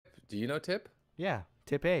Do you know Tip? Yeah,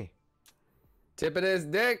 tip A. Tip it is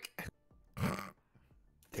dick.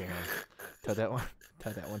 Damn. Tell that one.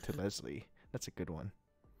 Tell that one to Leslie. That's a good one.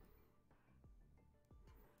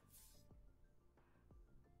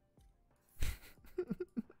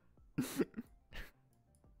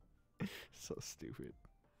 So stupid.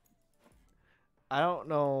 I don't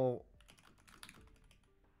know.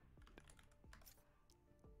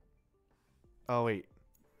 Oh wait.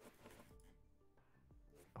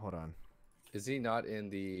 Hold on. Is he not in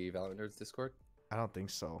the Valorant Nerds Discord? I don't think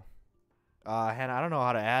so. Hannah, I don't know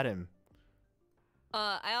how to add him.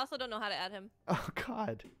 I also don't know how to add him. Oh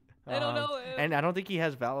God. I don't know him. And I don't think he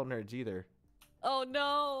has Valorant Nerds either. Oh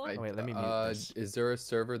no. Oh, wait, let me mute this. Is there a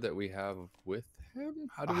server that we have with him?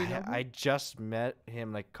 How do we know? I just met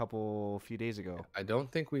him like a few days ago. I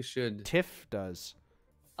don't think we should. Tiff does.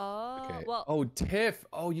 Oh, Okay. well. Oh, Tiff.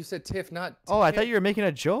 Oh, you said Tiff, not. Oh, I Tiff. thought you were making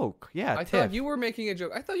a joke. Yeah, I Tiff. thought you were making a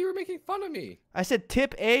joke. I thought you were making fun of me. I said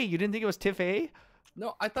Tip A. You didn't think it was Tiff A?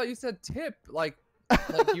 No, I thought you said Tip. Like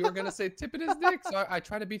you were gonna say Tip it is dick. So I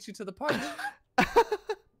tried to beat you to the punch.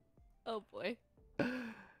 Oh boy.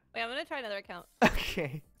 Wait, I'm gonna try another account.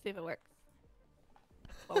 Okay. See if it works.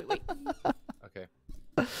 While we wait. Okay.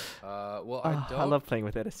 Well, I love playing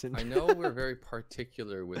with Edison. I know we're very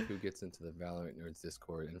particular with who gets into the Valorant Nerds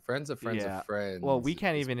Discord, and friends of friends of friends. Well, we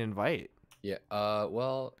can't even invite. Yeah.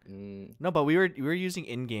 Well. No, but we were using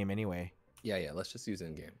in-game anyway. Yeah. Let's just use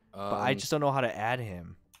in-game. But I just don't know how to add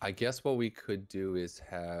him. I guess what we could do is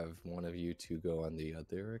have one of you two go on the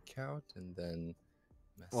other account and then.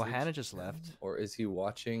 Well, Hannah just him. left. Or is he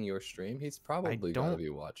watching your stream? He's probably gotta be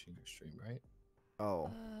watching your stream, right?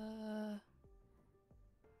 Oh.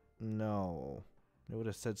 No. It would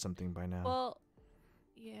have said something by now. Well,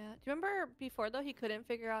 yeah. Do you remember before though he couldn't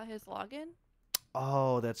figure out his login?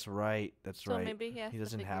 Oh, that's right. That's so right. Maybe he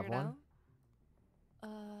doesn't to have figure it one.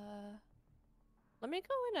 Out. Let me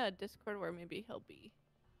go in a Discord where maybe he'll be.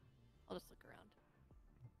 I'll just look around.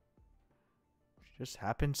 Just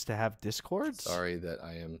happens to have Discords? Sorry that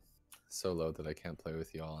I am so low that I can't play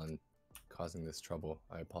with y'all and causing this trouble.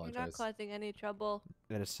 I apologize. You're not causing any trouble.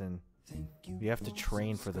 Edison, you have to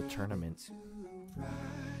train for the tournament.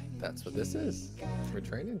 That's what this is. We're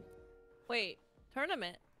training. Wait,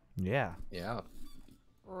 tournament? Yeah. Yeah.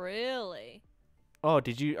 Really? Oh,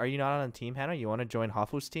 are you not on a team, Hannah? You want to join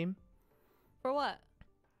Hafu's team? For what?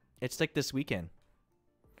 It's like this weekend.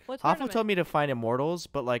 What Hafu tournament? told me to find immortals,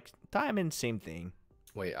 but like diamond, same thing.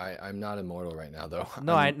 Wait, I'm not immortal right now though.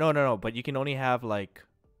 No, no. But you can only have like,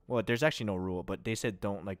 well, there's actually no rule, but they said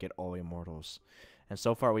don't like get all immortals, and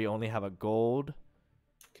so far we only have a gold.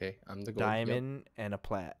 Okay, I'm the gold. Diamond and a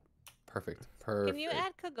plat. Perfect. Perfect. Can you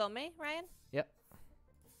add Kagome, Ryan? Yep.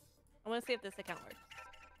 I want to see if this account works.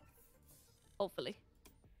 Hopefully.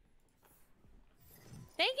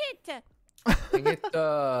 Dang it! Dang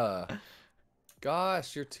it!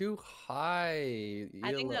 Gosh, you're too high.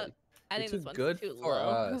 I think it's this one's good too for low.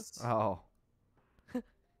 us. Oh.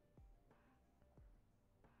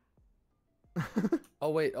 Oh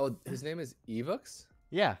wait. Oh, his name is Evux.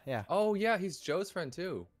 Yeah. Oh yeah, he's Joe's friend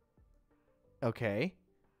too. Okay.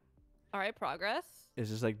 All right, progress. Is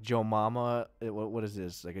this like Joe Mama? What is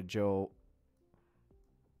this? Like a Joe?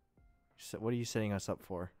 What are you setting us up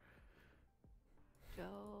for?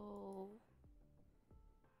 Joe.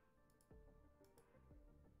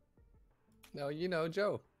 No, you know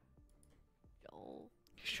Joe. Joe.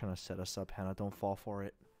 He's trying to set us up, Hannah. Don't fall for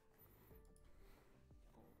it.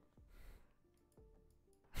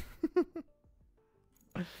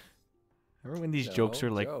 Remember when these jokes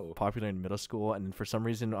are like popular in middle school, and for some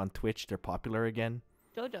reason on Twitch they're popular again?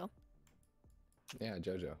 Jojo. Yeah,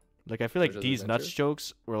 JoJo. Like I feel like JoJo's these nuts Adventure?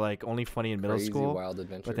 jokes were like only funny in middle Crazy school, Wild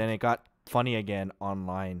Adventure. but then it got funny again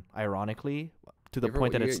online, ironically, to the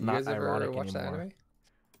point that it's not ironic watch that anymore. anime?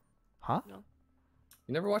 Huh? No.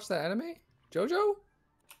 You never watched that anime? JoJo?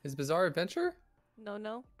 His Bizarre Adventure?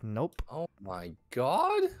 No. Nope. Oh my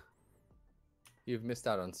god. You've missed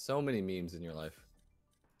out on so many memes in your life.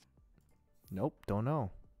 Nope. Don't know.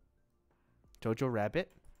 Jojo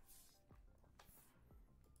Rabbit?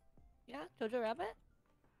 Yeah, Jojo Rabbit.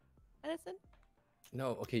 Edison.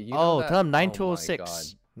 No, okay. You Oh, know that, tell him oh my 9206.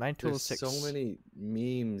 God. 9206. There's so many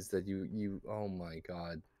memes that you oh my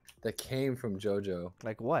god, that came from JoJo.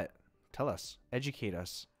 Like what? Tell us. Educate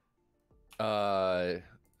us.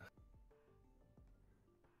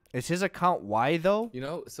 Is his account Y though? You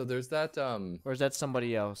know, so there's that Or is that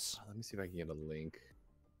somebody else? let me see if I can get a link.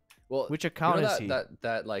 Well, Which account you know is that, he?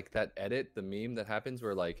 that like that edit, the meme that happens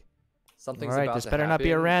where like something's Alright, about this to better not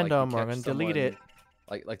be a happen, random like, or you I'm gonna catch delete it.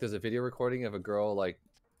 Like there's a video recording of a girl like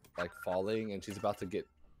falling and she's about to get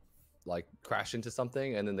like crash into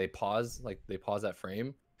something, and then they pause that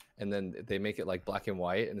frame, and then they make it like black and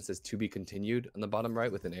white, and it says "to be continued" on the bottom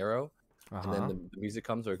right with an arrow, and then the music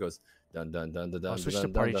comes where it goes dun dun dun dun dun. Switch to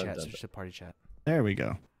dun, party dun, chat. dun, Switch to party chat. There we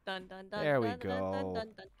go. Dun, dun, dun, There we dun, dun, go. dun, dun,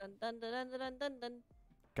 dun, dun, dun, dun, dun, dun, dun.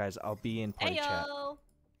 Guys, I'll be in party chat. Ayo!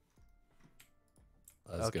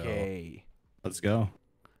 Let's go. Okay. Let's go.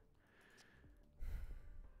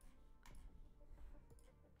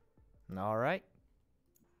 All right.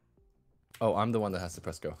 Oh, I'm the one that has to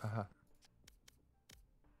press go. Haha.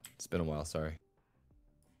 It's been a while. Sorry.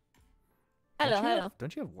 Hello.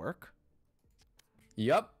 Don't you have work?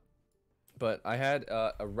 Yep. But I had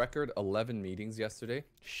a record 11 meetings yesterday.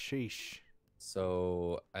 Sheesh.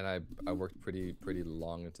 So, and I worked pretty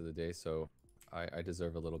long into the day, so I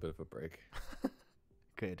deserve a little bit of a break.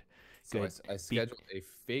 Good. So Good. I scheduled a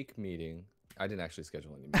fake meeting. I didn't actually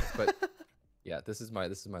schedule any meetings, but yeah, this is my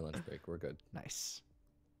lunch break. We're good. Nice.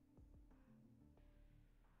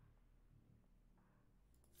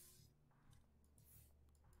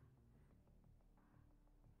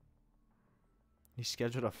 You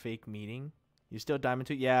scheduled a fake meeting? You still Diamond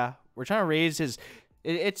 2? Yeah, we're trying to raise his.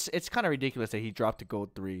 It's kind of ridiculous that he dropped to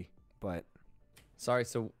Gold 3, but. Sorry.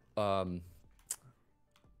 So what's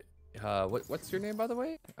your name, by the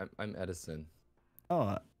way? I'm Edison.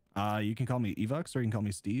 Oh, you can call me Evux or you can call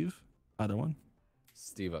me Steve. Either one.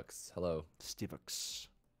 Stevux. Hello. Stevux.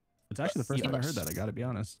 It's actually the first time I Evux. heard that. I gotta be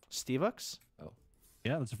honest. Stevux?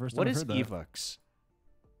 Yeah, that's the first time What I is heard that. Evux?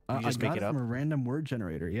 You I just got make it up? from a random word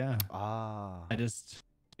generator. Yeah. Ah. I just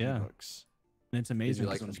Evux. And it's amazing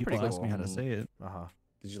like- because when it's people pretty ask me how to cool. say it. Uh-huh.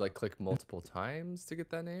 Did you like click multiple times to get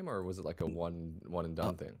that name, or was it like a one and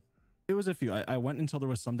done thing? It was a few. I went until there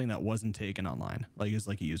was something that wasn't taken online, like it's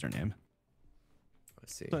like a username.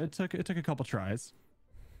 Let's see. So it took a couple tries.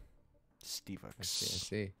 Stevux. I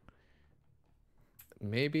see.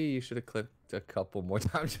 Maybe you should have clicked a couple more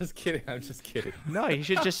times. Just kidding. I'm just kidding. No, he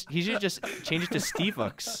should just change it to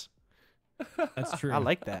Stevux. That's true. I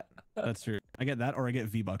like that. That's true. I get that, or I get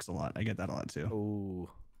V-Bucks a lot. I get that a lot too. Ooh.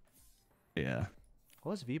 Yeah.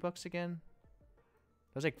 What was V-Bucks again?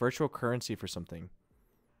 That was like virtual currency for something.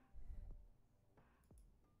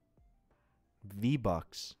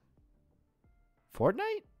 V-Bucks.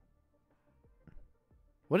 Fortnite?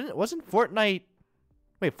 Wasn't Fortnite...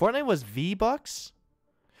 Wait, Fortnite was V-Bucks?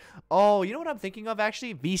 Oh, you know what I'm thinking of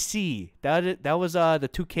actually? VC. That was the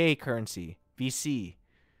 2K currency. VC.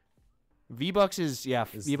 V-Bucks is... Yeah,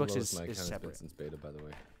 This V-Bucks lowest is mic has been separate. since beta, by the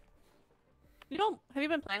way. Have you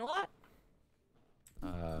been playing a lot?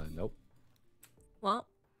 Nope. Well,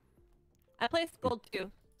 I play Skull too,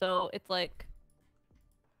 so it's like.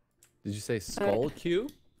 Did you say Skull Q?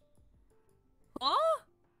 Huh?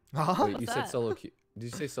 Huh? Wait, you What's said that? solo Q. Did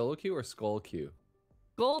you say solo Q or Skull Q?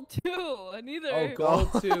 Gold 2, neither. Oh, Gold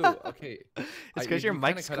 2. Okay. It's I- because you your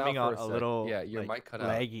kinda mic's cut coming out out for a sec. little... Yeah, your like, mic cut out.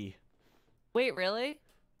 laggy. Wait, really?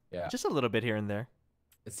 Yeah. Just a little bit here and there.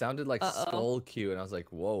 It sounded like Uh-oh. Skull Q, and I was like,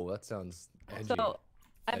 whoa, that sounds edgy. So,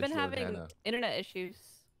 I've been Edgelord having Hannah. internet issues.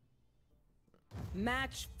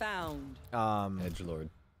 Match found. Edgelord.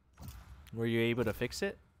 Were you able to fix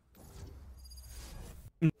it?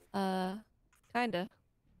 Kinda.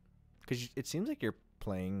 Because it seems like you're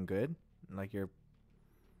playing good. Like you're...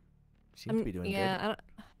 Seem to be doing Yeah,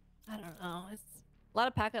 I don't know. It's a lot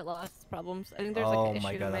of packet loss problems. I think good. there's like Oh an issue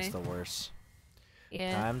my god, in that's the worst.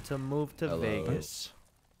 Yeah, Time to move to Hello. Vegas.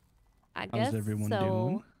 I guess How's everyone so.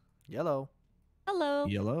 doing? Yellow. Hello.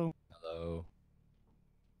 Yellow. Hello.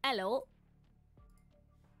 Hello.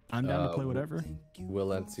 I'm down to play whatever. Will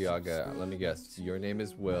Enciaga. Let me guess. Your name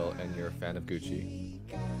is Will, and you're a fan of Gucci.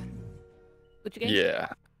 What you get? Yeah,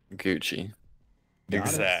 Gucci. Got it.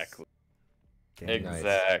 Exactly. Damn. Nice.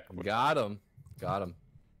 Exactly. Got him. Got him.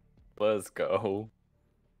 Let's go.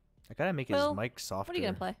 I gotta make his Will, mic softer. What are you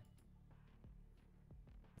gonna play?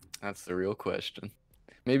 That's the real question.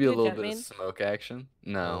 Maybe a Good little job, bit man. of smoke action.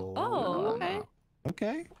 No. Oh, no, okay. no.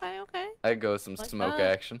 Okay. Okay. I'd go some Like smoke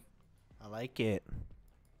that. action. I like it.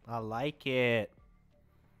 I like it.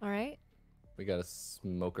 All right. We got a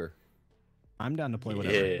smoker. I'm down to play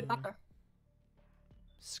whatever. Yeah. Soccer.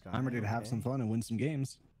 Sky, I'm ready to have some okay. fun and win some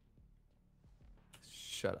games.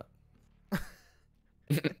 Shut up.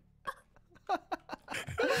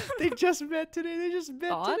 They just met today. They just met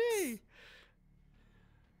Thoughts? today.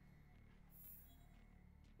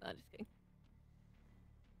 No, just kidding.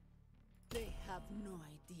 They have no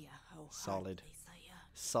idea how Solid. heartless I am.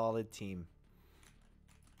 Solid team.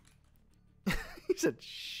 He said, On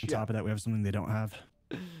 "Shut." top of that, we have something they don't have.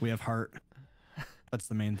 We have heart. That's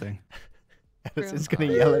the main thing. Edison's gonna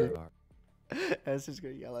yell at him. Edison's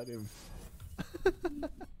gonna yell at him.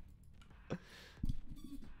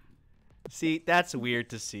 See, that's weird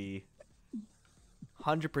to see.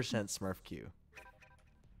 100% Smurf Q.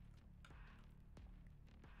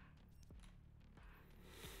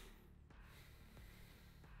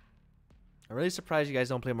 I'm really surprised you guys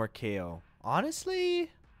don't play more KO. Honestly,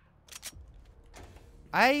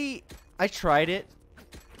 I tried it.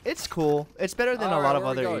 It's cool. It's better than a lot of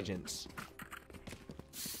other agents.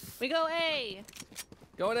 We go A.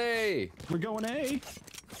 Going A. We're going A.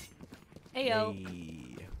 Ayo.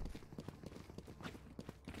 Hey.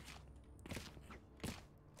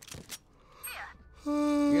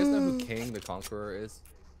 You guys know who King the Conqueror is?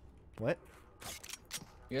 What?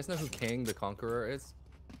 You guys know who King the Conqueror is?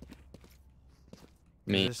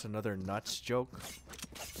 Me. Is this another nuts joke?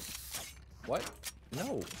 What?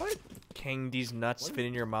 No. What? King, these nuts What? fit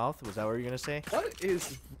in your mouth? Was that what you were gonna say? What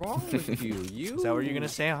is wrong with you? You. Is that what you're gonna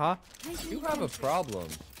say, huh? You have a problem.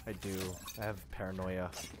 I do. I have paranoia.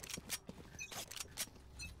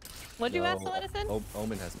 What'd you ask, No, Edison?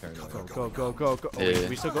 Omen has paranoia. Go. Oh, wait, Yeah.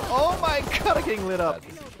 we still go. Oh my god, I'm getting lit up.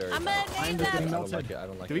 That's very I'm bad. gonna name They're getting them. I don't melted. like it. I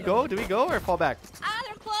don't like Do it. we go? Do we go or fall back? Ah,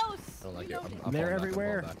 they're close. I don't like it. I'm They're falling back,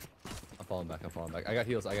 everywhere. I'm falling back. I got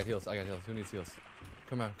heals. Who needs heals?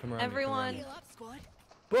 Come around. Everyone. Heal up, squad.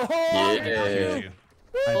 Yeah. I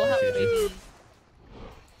We'll help appreciate you. you.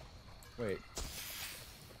 Wait.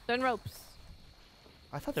 Turn ropes.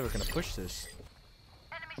 I thought they were gonna push this.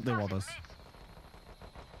 They walled us.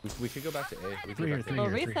 We could go back to A. We could Three go here, back to three A. We'll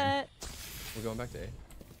here. reset. We're going back to A.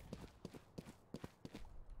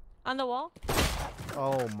 On the wall.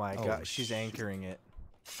 Oh my Oh, god, she's anchoring it.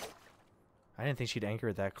 I didn't think she'd anchor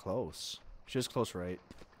it that close. She was close, right?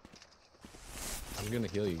 I'm gonna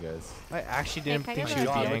heal you guys. I actually didn't can I think get she would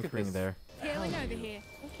rid be of that? anchoring Look there. Healing over here.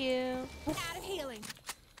 Thank you. Out of healing.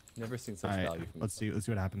 Never seen such All right, value from let's see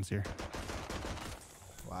what happens here.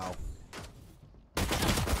 Wow.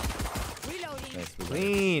 Reloading. Nice. We got it.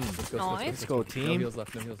 Clean. Nice. Let's go, No team. heals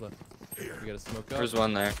left. We gotta smoke up. There's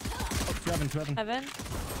one there. Two heaven.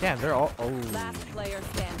 Damn, they're all. Oh. Last player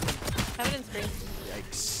standing. Heaven and screen.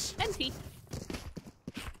 Yikes. And T.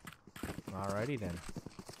 Alrighty then.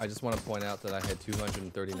 I just want to point out that I had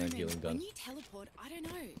 239 Omen, healing done. When you teleport, I don't know.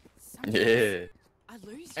 Sometimes Yeah. I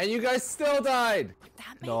lose. And you guys still died!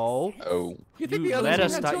 That makes No. sense. Oh. You think You the others let would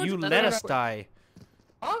us have die. You 200? let us die.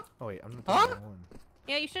 Huh? Oh wait, I'm Huh? the one.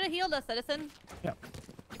 Yeah, you should have healed us, Edison.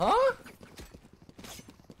 Huh?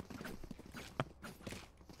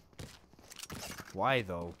 Why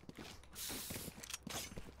though?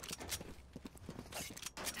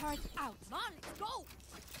 Turret out. Come on, let's go.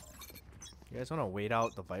 You guys want to wait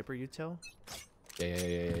out the Viper util?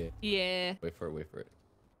 Yeah. Yeah. Wait for it.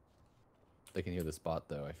 They can hear the spot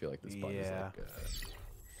though. I feel like the spot Yeah. is like.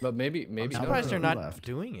 But maybe. I'm no, surprised no, they're no. not left.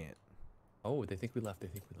 doing it. Oh, they think we left.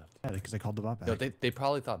 Yeah, because I called the bot back. No, they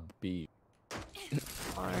probably thought B. They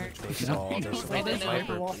saw there's I a didn't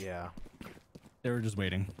know. Viper. Yeah. They were just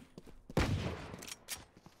waiting.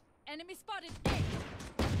 Enemy spotted.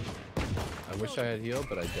 I wish I had healed,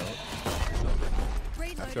 but I don't.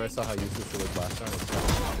 After I saw how useless it was last time.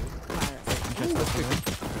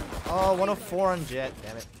 Oh, 104 on Jet.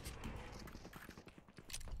 Damn it.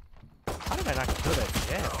 How did I not kill that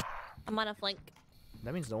Jet? I'm on a flank.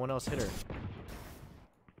 That means no one else hit her.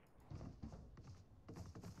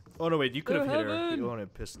 Oh no, wait, you could have hit her. You wanted a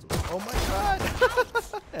pistol. Oh my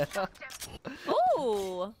god!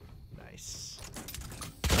 Ooh. Nice.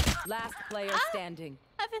 Last player standing.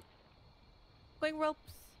 Heaven. Going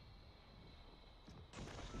ropes.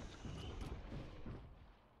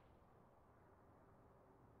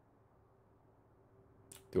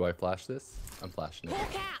 Do I flash this? I'm flashing it.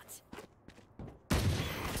 Walk out. I'm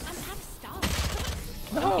out of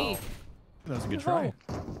stuff. No. That was a good try.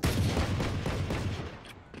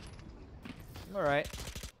 Alright.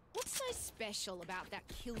 What's so special about that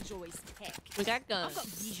Killjoy's tech? We got I've guns. got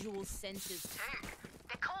visual sensors too.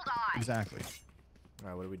 Exactly.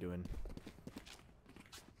 Alright, what are we doing?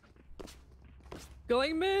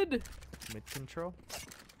 Going mid. Mid control?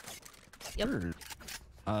 Yep. Sure.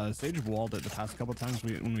 Sage walled it the past couple times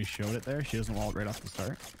when we showed it there. She doesn't wall it right off the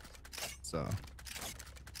start. So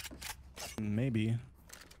maybe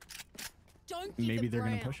Don't give maybe the they're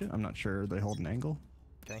gonna ground. push it. I'm not sure. They hold an angle.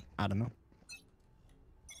 Okay. I don't know.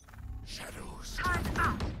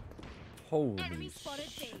 Holy Enemy spotted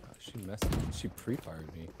B. She messed. She pre-fired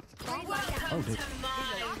me. Oh, good.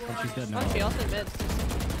 Oh, she's dead now. Oh, she also mid.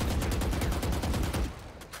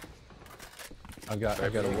 I've got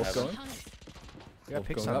a wolf going. We gotta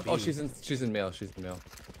pick Wolf some going up. B. Oh, she's in male. We can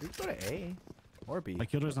go to A. Or B. My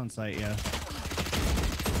killer's on site, yeah.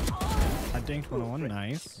 I dinked 101,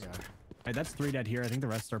 nice. Yeah. Alright, that's 3 dead here. I think the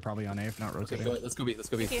rest are probably on A, if not rotating. Let's go B. Let's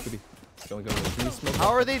go B. Let's go B. Go. B smoke. How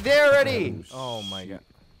are they there already? Oh my god.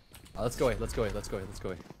 Let's go A. Let's go A. Let's go A. Let's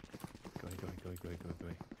go A. Go.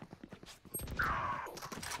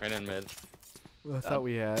 Right in mid. I thought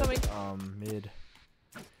we had coming. mid.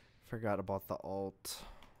 Forgot about the alt.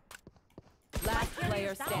 Last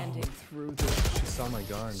player standing. Through this. She saw my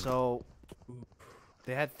gun. So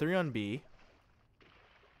they had 3 on B.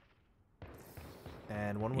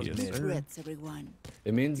 And one was Yes, mid. sir. Everyone.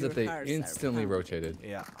 It means Your that they cars are instantly found. rotated.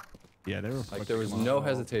 Yeah. Yeah, they were. Like there was no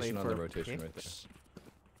hesitation on the rotation right there.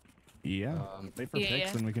 Yeah. Wait for picks,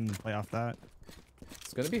 Yeah. and we can play off that.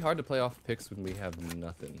 It's gonna be hard to play off picks when we have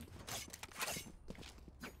nothing.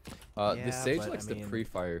 Yeah, the Sage but, likes I the mean-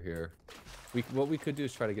 pre-fire here. What we could do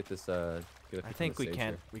is try to get this. Get a I pick on think the we Sage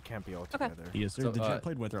can't. here. We can't be all Okay. together. Yes, sir. So, The Jet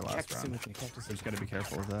played with her last Cactus it round. with me. Cactus So it. just gotta be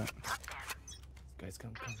careful of that. Guys,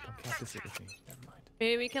 come cactus it with me. Never mind.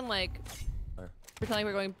 Maybe we can like Where? pretend like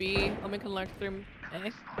we're going B, and we can lurk through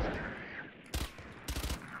A.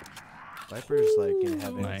 Viper's like in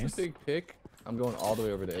heaven. Nice. It's a big pick. I'm going all the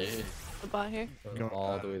way over to A. The bot here. Going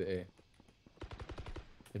all the way to A.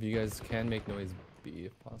 If you guys can make noise B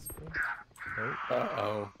if possible. Oh.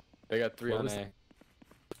 Uh-oh. They got 3 What on was A.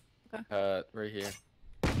 Okay. Right here.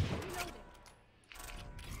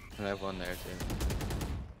 And I have 1 there too.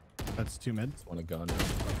 That's 2 mid. Just want a gun.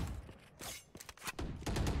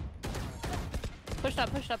 Pushed up.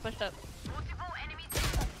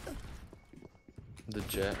 The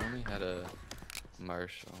Jet only had a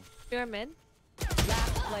Marshall. You're mid.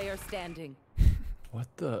 Last player standing. What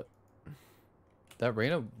the? That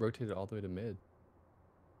Reyna rotated all the way to mid.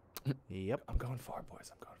 Yep. I'm going far, boys.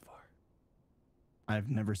 I'm going far. I've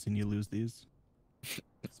never seen you lose these.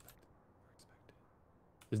 Expected.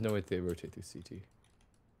 There's no way they rotate through CT.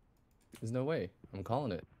 There's no way. I'm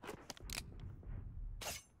calling it.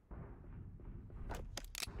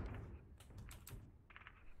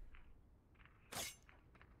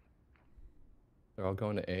 They're all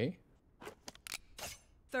going to A?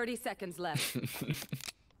 30 seconds left.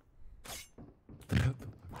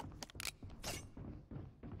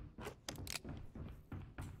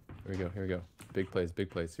 Here we go. Big plays.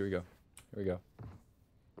 Here we go.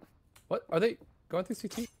 What? Are they going through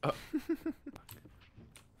CT? Oh.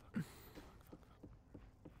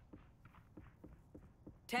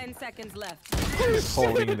 10 seconds left.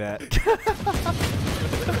 Holding that.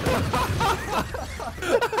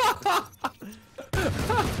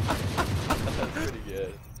 Pretty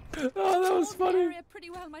good. Oh, that was funny. Area pretty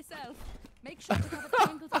well myself. Make sure to cover the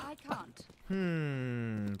angles I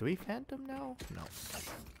can't. Do we phantom now? No.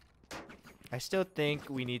 I still think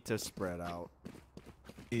we need to spread out.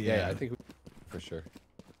 Yeah, I think for sure.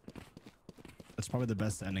 That's probably the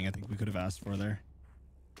best ending I think we could have asked for there.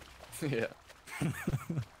 Yeah.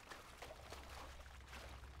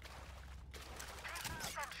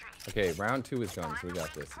 Okay, round 2 is gone, so we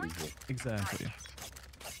got this easily. Exactly.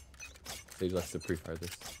 Sage likes to pre-fire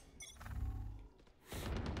this.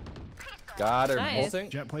 Got her. Nice. Molting.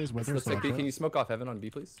 Jet plays with her. Let's so take B. watch Can out. you smoke off heaven on B,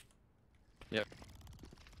 please? Yep.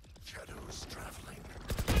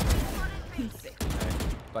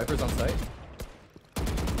 Viper's on site.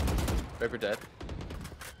 Viper dead.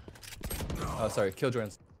 Oh, sorry.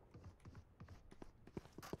 Killjoy's.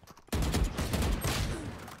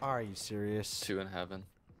 Are you serious? 2 in heaven.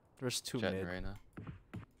 There's 2 Jet mid. and Reyna.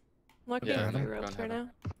 Lurking Yeah, through go ropes on right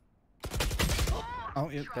heaven. now. Oh,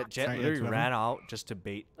 yeah. That Jet Sorry, literally it's ran out just to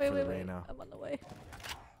bait Wait. for the Reyna. I'm on the way.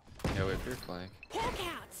 Yeah, wait for your flank. Hawk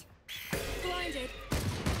out. Blinded.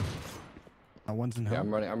 One's in Yeah, hell.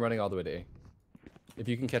 I'm running all the way to A. If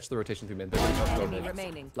you can catch the rotation through mid, go Enemy mid.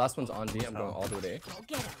 remaining. Last one's on D. I'm going all the way to A. Go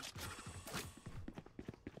get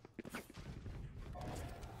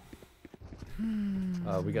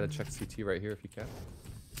him. We gotta check CT right here if you can.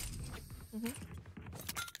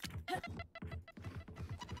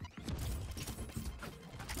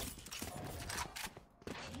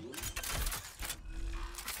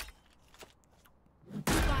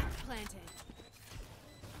 Spike planted.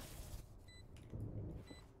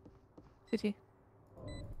 CT.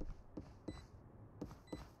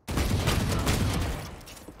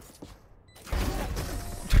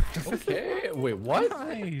 Okay. Wait, what?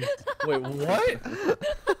 Nice. Wait, what?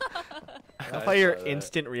 I thought your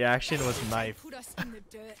instant reaction was knife. Put us in the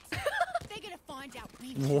dirt. They're gonna find out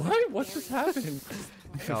we What? What just happened?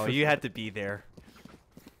 No, you had to be there.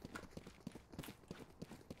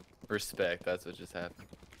 Respect, that's what just happened.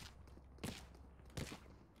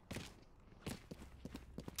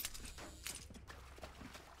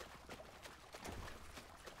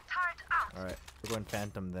 Alright, we're going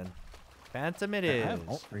Phantom then. Phantom it I is. have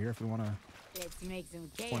ult for here if we want to. There's Make some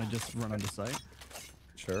chaos. Want to just run onto site?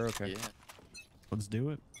 Sure. Okay. Yeah. Let's do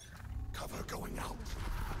it. Cover going out.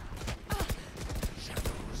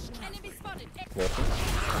 Enemy spotted.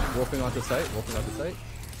 Wolfing. Wolfing onto site. Wolfing onto site.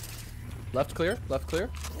 Left clear. Left clear.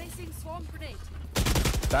 Placing swarm grenade.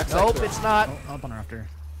 Back side Nope, clear. it's not. Oh, up on rafter.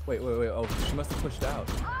 Wait. Oh, she must have pushed out.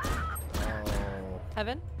 Oh.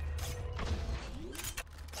 Heaven.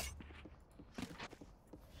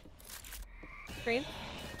 Screen.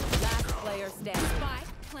 Last player standing.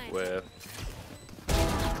 Spike plant. Whip.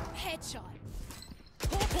 Headshot.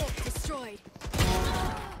 Port destroyed.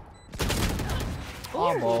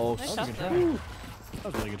 Almost. Nice shot. That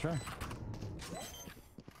was a really good try.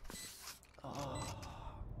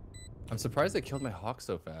 I'm surprised they killed my hawk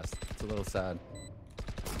so fast. It's a little sad.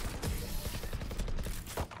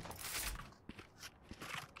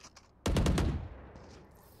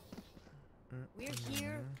 We're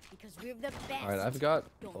here because we're the best. All right, I've got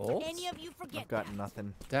Don't ult. any of you forget I've got that. Oh,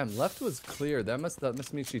 nothing. Damn, left was clear. That must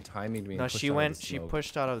mean she timing me. No, and pushed she out of went. the She smoke.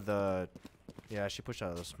 pushed out of the. Yeah, she pushed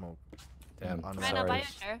out of the smoke. Damn. On I know, buy Sorry. a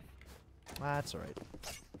sheriff. That's alright.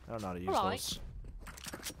 I don't know how to use Alright. those.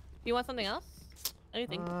 You want something else?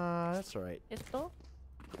 Anything? That's alright. Pistol?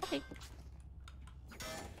 Okay.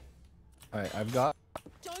 All right, I've got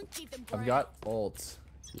Don't give them I've got ult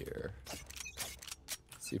here.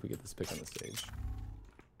 Let's see if we get this pick on the stage.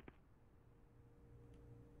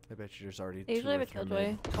 I bet you there's already They usually two have or a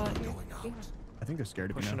three killjoy. mid. I think they're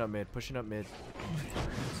scared of me Pushing now. up mid. Pushing up mid.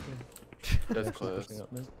 That's close. Pushing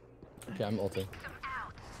up mid. Okay, I'm ulting.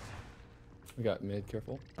 We got mid.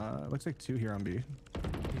 Careful. Looks like 2 here on B.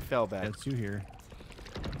 He fell back. Yeah, 2 here.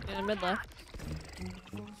 In mid left.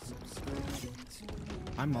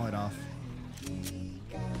 I'm mollied off.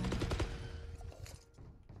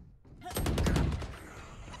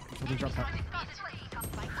 So they dropped out.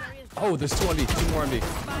 Oh, there's 2 on B. 2 more on B.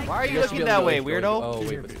 Why are you guys should looking be that able to way, go- weirdo? Oh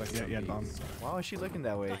wait, but it's Yeah, yeah, bomb. Why was she looking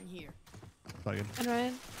that way? Gun here. It's all good. And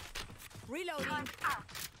Ryan. Reloading.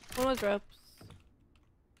 One was ropes.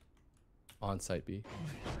 On site B.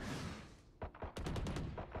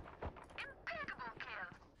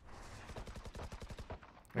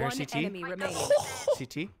 Where One CT? enemy remaining.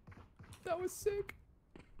 CT? That was sick.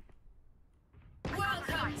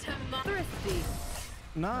 Welcome to Thrifty.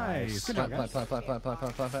 Nice. Good job, Plant. guys.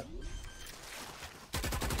 Plant.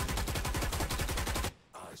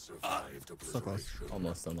 I survived So close.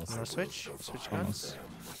 Almost. You wanna switch? Switch guns?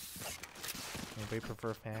 Anybody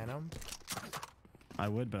prefer Phantom? I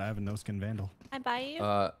would, but I have a no skin vandal. I buy you.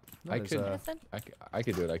 No, I there's could. a- Medicine? I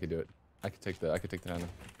could do it. I could do it. I could take the Phantom.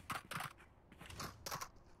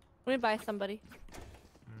 Let me buy somebody.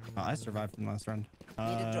 I survived from last round. Need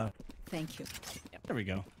a drop. Thank you. There we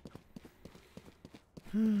go.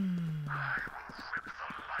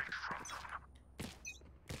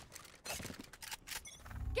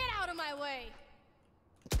 Get out of my way.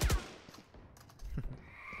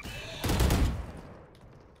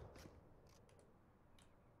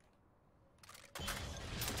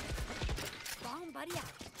 Bomb buddy out.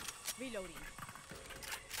 Reloading.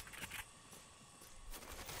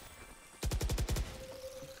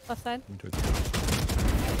 Left side. Into it.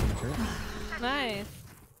 Nice.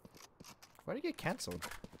 Why did it get cancelled?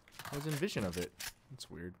 I was in vision of it. That's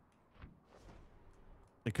weird.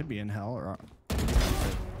 It could be in hell or.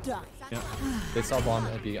 Done. Yeah. They saw bomb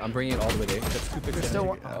at B. I'm bringing it all the way to A. That's 2 picks. There's still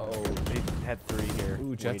one. Oh. Oh, they had 3 here.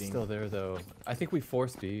 Ooh, Jet's waiting. still there though. I think we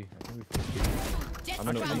forced B. I'm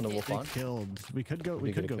gonna wolf They on. killed. We could go. We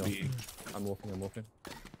We could go could B. I'm wolfing.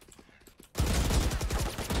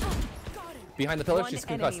 Behind the pillar, One she's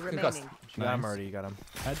enemy concussed. remaining. You got him Nice. already. You got him.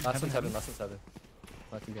 Last one's heaven.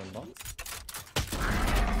 Let him be on the box.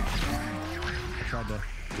 I tried to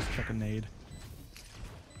just chuck a nade.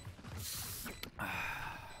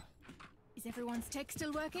 Is everyone's tech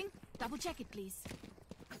still working? Double check it, please.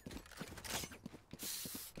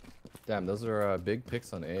 Damn, those are big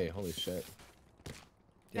picks on A. Holy shit.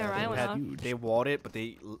 Yeah, Ryan they went off. They walled it, but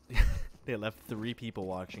they they left 3 people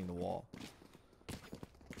watching the wall.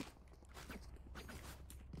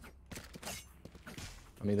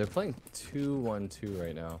 I mean, they're playing 2-1-2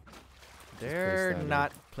 right now. They're standard.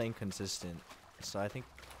 not playing consistent, so I think.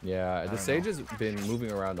 Yeah, the don't Sage has been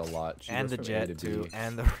moving around a lot. She And goes the from A to Jet too, B.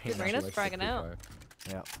 and the Dude, Reyna. She Reyna's likes to fragging free out. fire.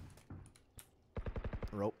 Yeah.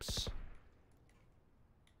 Ropes.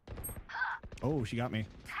 Oh, she got me.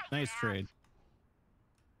 Nice trade.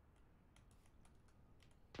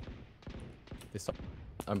 They saw.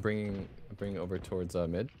 I'm bringing over towards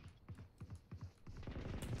mid.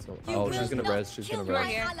 So, oh, she's gonna res. She's gonna You are res.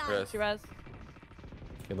 here. Rest. She res.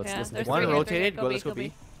 Okay, let's Yeah, listen. there's to One three the- here, rotated. three Go. here. Let's go Go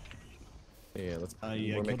B. B. Yeah, let's. Yeah, we're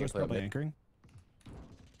making a Killjoy's play on probably mid. anchoring.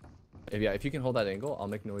 If you can hold that angle, I'll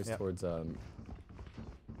make noise Yep. towards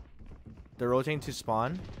They're rotating to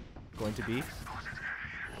spawn. Going to B.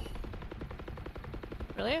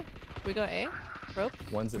 Really? We go A? Rope?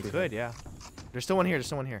 ones that We be could, yeah. There's still one here. There's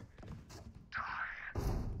still one here.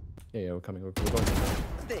 Yeah, we're coming. We're going.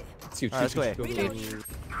 It's huge. Alright, let's go A. Go.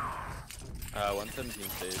 117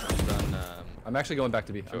 stage. He's on, I'm actually going back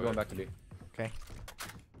to B. I'm Sure. going back to B. Okay.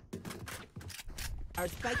 Our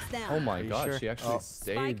spikes down. Oh my you god, sure? she actually Oh.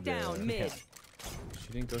 stayed Spike there. down mid.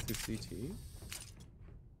 She didn't go through CT?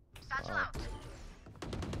 Wow.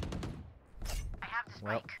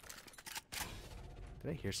 Well.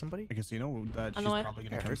 Did I hear somebody? I guess you know that On she's the way. probably Yeah,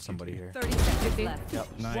 gonna I heard come somebody CT. here. 30 seconds Fifty. left. Yep.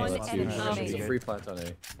 Nice. One That's enemy There's a remaining. free plant on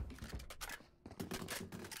A.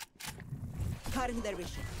 Cutting their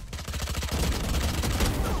vision.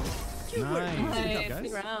 Nice. Good job, Nice. guys.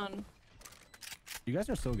 Good round. You guys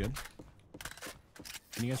are so good.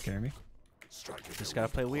 Can you guys carry me? Just gotta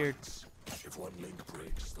play weird. If one link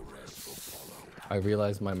breaks, the rest will follow. I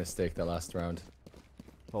realized my mistake that last round.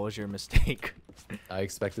 What was your mistake? I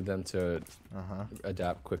expected them to Uh-huh.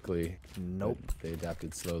 adapt quickly. Nope. but They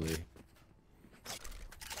adapted slowly.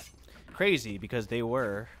 Crazy because they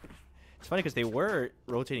were. It's funny because they were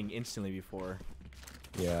rotating instantly before.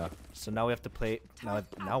 Yeah. So now we have to play.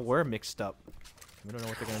 Now we're mixed up. We don't know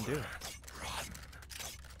what they're gonna do.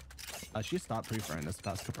 She stopped pre-firing this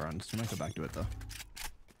past couple rounds. She might go back to it though.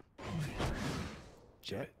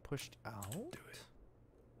 Jet pushed out. Do it.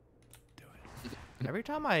 Every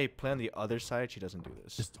time I play on the other side, she doesn't do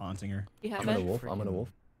this. Just taunting her. You I'm have gonna it? wolf. I'm gonna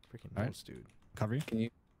wolf. Freaking Alright. nose, dude. Cover you. Can you?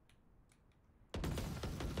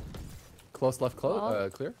 Close left, Well-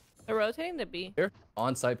 clear. They're rotating to B. Here,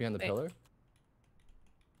 on site behind the Wait. pillar.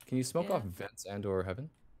 Can you smoke Yeah. off vents and or heaven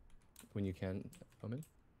when you can, Omen?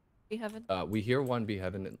 We haven't. We hear one B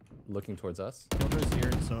heaven looking towards us. Pillar's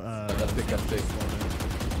here, so That's big. That's big.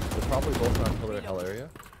 They're probably both around pillar hell area.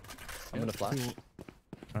 I'm gonna flash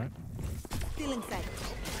Alright. Still inside.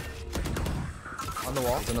 on the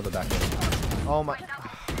wall. There's another back end. Oh my.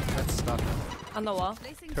 That's stuck. On the wall.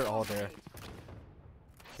 They're all there.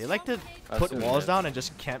 They like to I put assume walls that- down and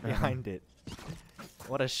just camp behind it.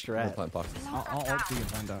 What a I'm gonna strat. plant boxes. I'll ult so you can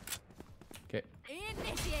find out. Okay.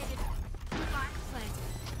 Initiated.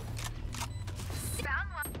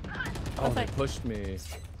 Oh, they pushed me.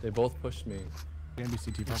 They both pushed me. Gonna be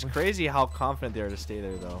CT It's probably. crazy how confident they are to stay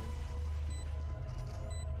there, though.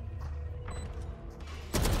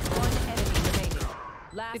 One enemy remaining.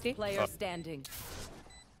 Last City? player standing.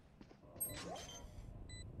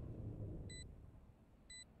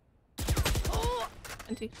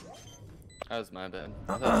 NT. That was my bad.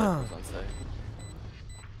 I thought that was on site.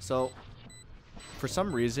 So, for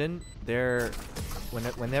some reason, they're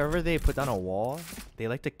whenever they put down a wall, they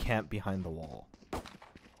like to camp behind the wall,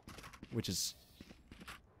 which is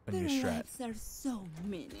a new strat. are so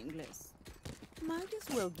meaningless. Might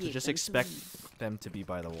as well So give just them to expect me. them to be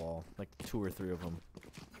by the wall, like 2 or 3 of them.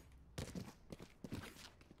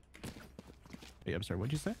 Wait, I'm sorry.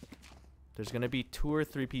 What'd you say? There's gonna be 2 or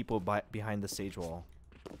 3 people behind the sage wall.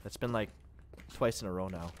 That's been like twice in a row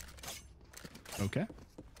now. Okay.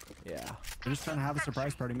 Yeah, They're just trying to have a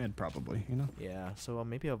surprise party mid, probably. You know. yeah. So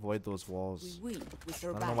maybe avoid those walls. We win. We I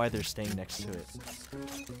survive. don't know why they're staying next to it.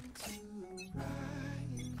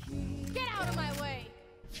 Get out of my way.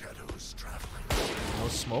 Shadows traveling. No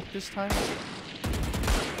smoke this time?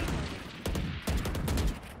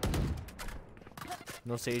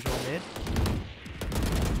 No sage wall mid?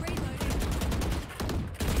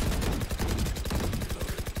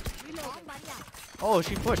 Oh,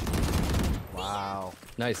 she pushed. Wow.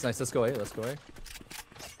 Nice. Let's go A. Let's go A.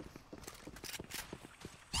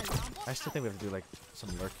 I still think we have to do like some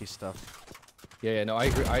lurky stuff. Yeah. No, I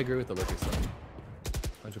agree. I agree with the lurking stuff.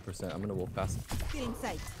 100%. I'm gonna wolf past. Still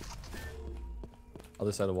inside.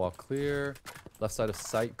 Other side of wall clear. Left side of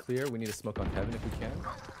site clear. We need to smoke on heaven if we can.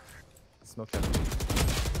 Smoke heaven.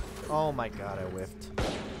 Oh my god, I whiffed.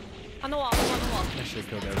 On the wall. On the wall. I should have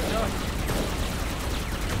killed everyone.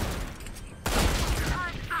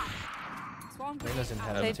 Reina's in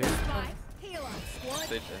heaven Sage. too.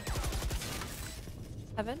 Stage there.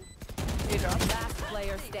 Heaven. You drop. Last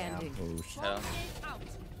player standing. Oh shit. Yeah.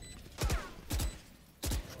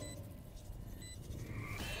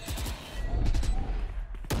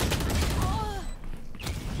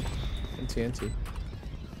 TNT.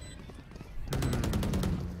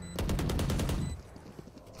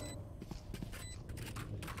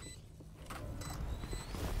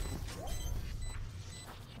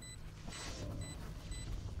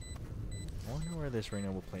 I wonder where this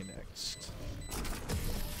Reina will play next.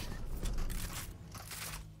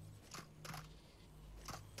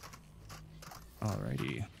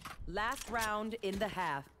 Alrighty. Last round in the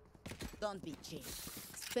half. Don't be cheap.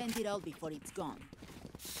 Spend it all before it's gone.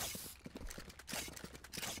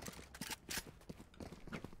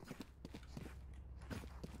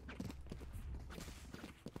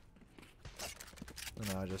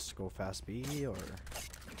 No, just go fast B or.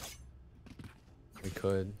 We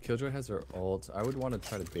could. Killjoy has her ult. I would want to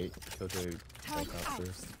try to bait Killjoy out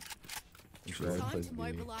first. And she always plays B.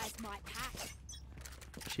 mobilize my pack.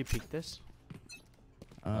 She peeked this.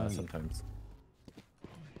 Sometimes.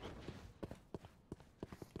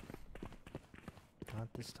 Not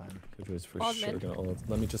this time. Killjoy's for Bald sure mid. gonna ult.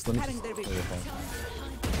 Let me just. There we go. Looks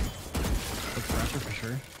pressure for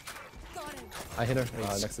sure. I hit her.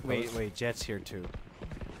 Next to Wait, Jet's here too.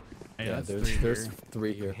 Hey, Yeah, that's there's here.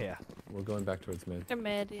 three here. Yeah. We're going back towards mid. They're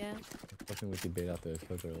mid, yeah. Fucking we could bait out the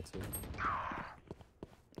Killjoy ult too.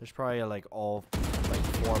 There's probably like all like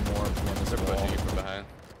 4 more bananas They're per wall. pushing you from behind.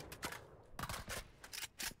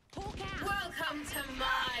 Welcome to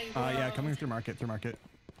my Yeah, coming through market, Okay.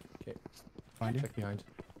 Find you. Check behind.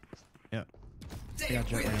 Yeah. I got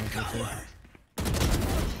jet right over too.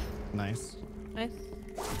 Nice. Nice.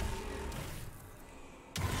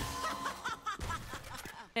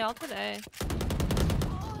 Hey, all today.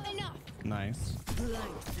 enough. Nice.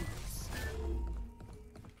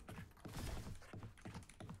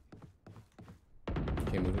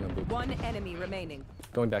 Okay, moving on. Boop. One enemy remaining.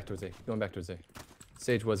 Going back towards A. Going back towards A.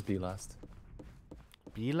 Sage was B last.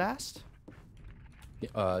 B last?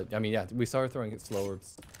 I mean, yeah, we saw her throwing it slower.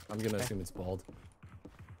 I'm gonna assume it's bald.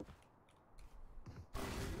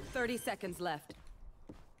 30 seconds left.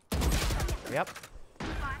 Yep.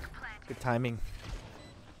 Good timing.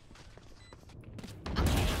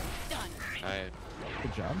 Alright.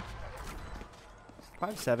 Good job.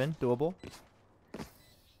 5-7, doable.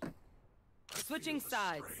 Switching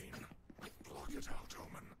sides. Block it out,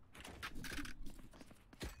 Omen.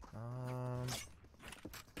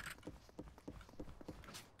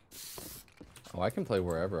 Oh, I can play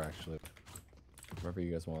wherever actually. Wherever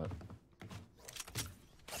you guys want.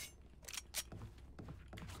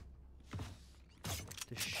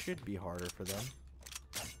 This should be harder for them.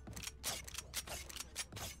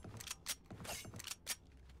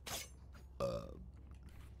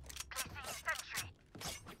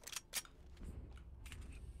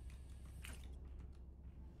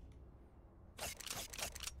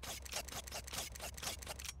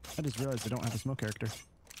 I just realized I don't have a smoke character.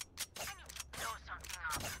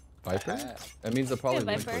 Viper? That means they'll probably Yeah,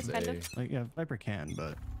 lean Viper, towards kind A. of. Like, yeah, Viper can,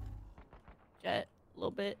 but Jet, a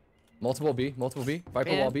little bit. Multiple B. Multiple B. Viper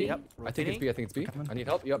Yeah, wall B. Yep, I think it's B. I think it's B. Coming. I need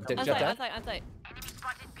help. Yep. On Jet site, down. on site, on site.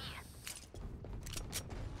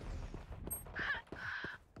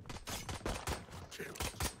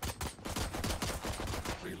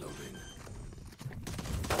 Reloading.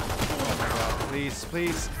 Please,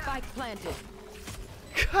 please. Spike planted.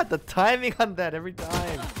 God, the timing on that every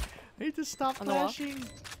time. I need to stop On the wall. flashing.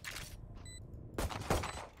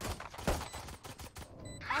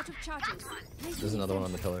 Out of charges. There's another one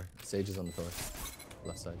on the pillar. Sage is on the pillar.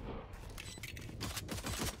 Left side.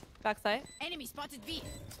 Back side. Enemy spotted B.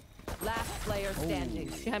 Last player standing.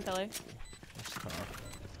 Behind pillar. That's tough.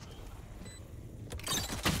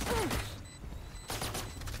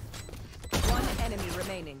 One enemy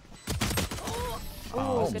remaining.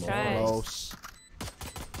 Oh, good try. Close.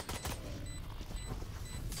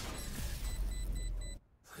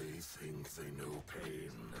 They think they know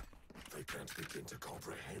pain. They can't begin to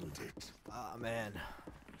comprehend it. Ah, man.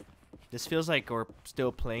 This feels like we're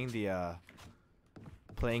still playing the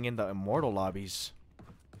playing in the immortal lobbies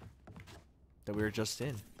that we were just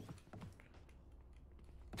in.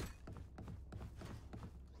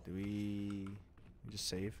 Do we just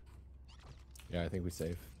save? Yeah, I think we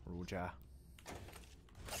save. Ruja.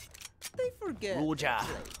 They forget. Ruja.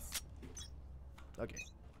 their place. Okay.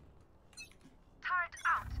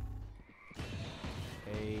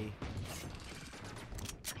 Hey,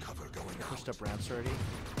 Cover going out. pushed up ramps already.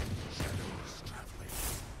 Shadows traveling.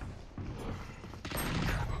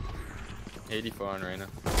 84 on Reyna.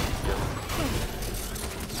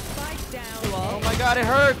 Spike down. Oh my god, it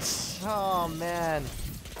hurts! Oh man.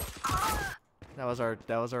 That was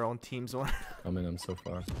our own team's one. I'm so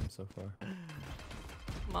far. I'm so far.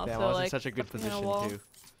 I'm also Damn, I was in like such a good stuck in position wall. too.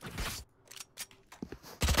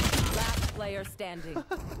 Last player standing.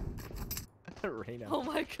 Reyna. Oh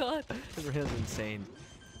my god. Reyna's insane.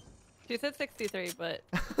 She said 63, but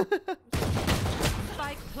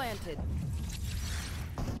Spike planted.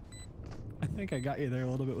 I think I got you there a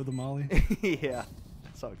little bit with the molly. Yeah,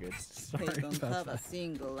 it's all good. Sorry They don't about have a that.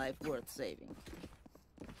 single life worth saving.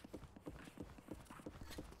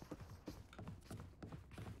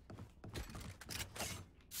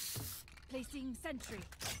 Placing sentry.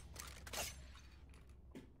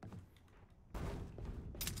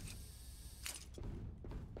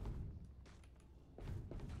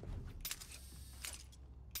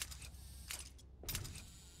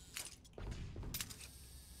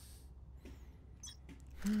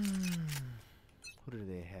 What do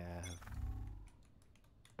they have?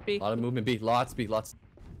 B. A lot of movement. B. Lots. B. Lots.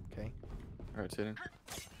 Okay. Rotating.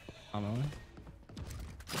 On my way.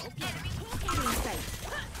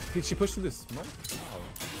 Did she push through this smoke? Wow.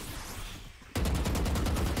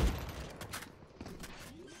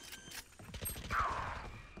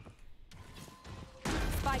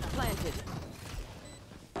 Spike planted.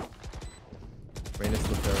 Reyna's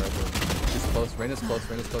looked there. She's close. Reyna's close.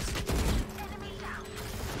 Reyna's close.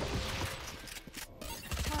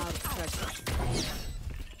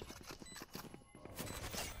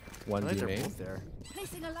 One I think B they're main. both there.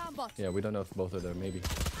 Placing alarm bot. Yeah, we don't know if both are there. Maybe.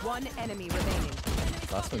 One enemy remaining.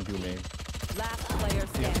 Last one B main. Last player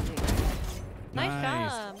standing. Nice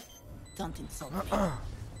job. Don't insult me.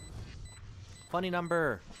 Funny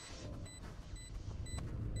number.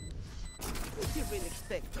 You really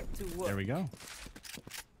expect it to work? There we go.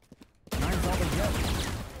 Nine's all the jet.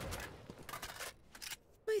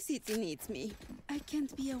 My city needs me. I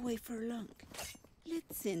can't be away for long.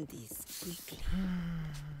 Let's end this quickly.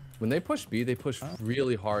 When they push B, they push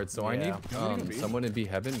really hard. So I Yeah. need someone in B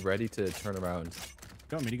heaven ready to turn around.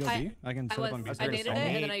 Go, me to go B. I can set up on B. I needed it,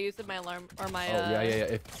 and then I used my alarm or my. Oh yeah.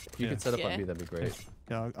 If you could set up on Yeah. B, that'd be great.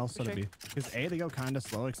 Yeah, I'll set sure. up B. Because A, they go kind of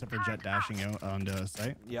slow, except for Jet dashing out onto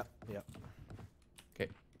site. Yep. Yep.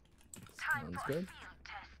 Okay. Sounds good.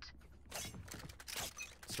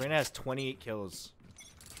 Serena has 28 kills.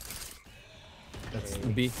 That's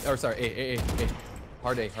B. Or sorry, A.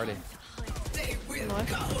 Hard A. Hard A.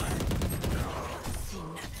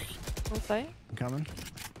 What's that? I'm coming.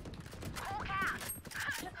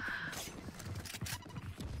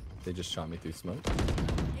 They just shot me through smoke.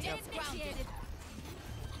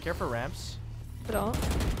 Care for ramps. Put on.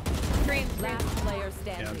 Green. Last player Yeah, it's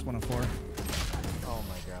standing. 1 of 4. Oh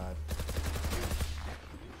my god.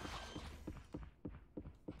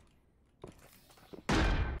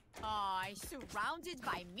 Surrounded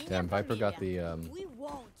by me. Damn, Viper got the We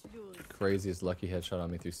won't lose. craziest lucky headshot on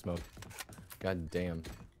me through smoke. God damn.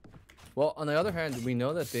 Well, on the other hand, we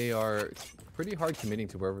know that they are pretty hard committing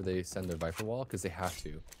to wherever they send their Viper wall because they have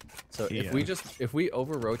to. So if we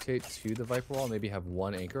over rotate to the Viper wall, maybe have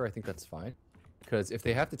one anchor, I think that's fine. Because if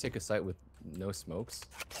they have to take a site with no smokes,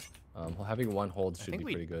 having one hold should be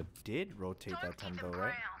pretty good. Did rotate that time though,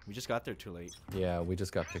 right? We just got there too late. Yeah, we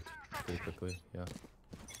just got picked pretty quickly. Yeah.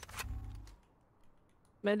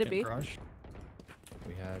 Meant to be. Rush.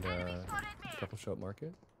 We had a couple show up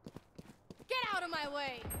market. Get out of my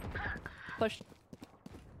way. Push.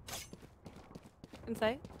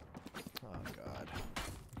 Inside. Oh god.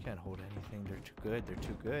 You can't hold anything. They're too good. They're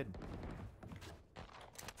too good.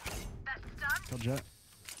 Kill Jet.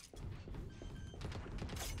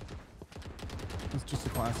 It's just a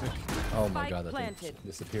classic. Oh my Spike god, that thing planted.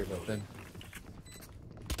 disappeared right then.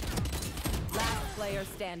 Last player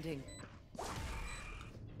standing.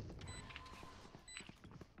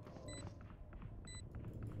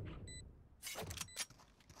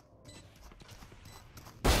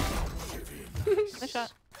 Nice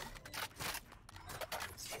shot.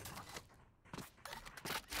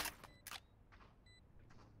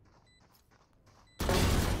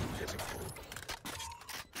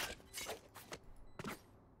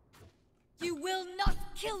 You will not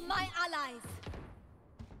kill my allies.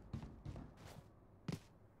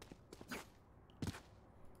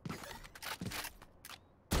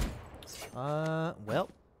 Well.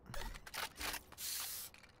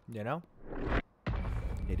 You know?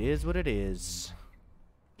 It is what it is.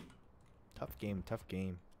 Tough game, tough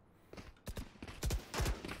game.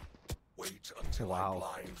 Wait until Wow.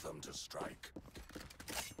 I blind them to strike.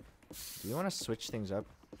 Do you want to switch things up?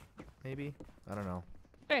 Maybe? I don't know.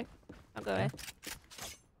 Okay. I'll go away.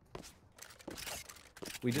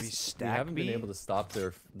 We Maybe just we stack haven't been B? able to stop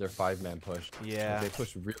their 5-man push. Yeah. Like, they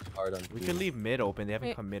push really hard on. We B. could leave mid open. They haven't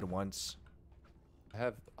Wait. come mid once.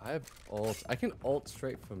 I have ult. I can ult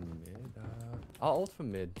straight from mid. I'll ult from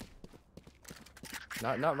mid.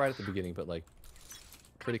 Not right at the beginning, but like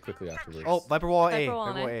pretty quickly afterwards. Oh, Viper wall A. Viper wall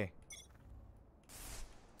Viper wall A. A.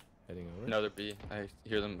 Heading over. Another B. I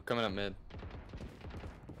hear them coming up mid.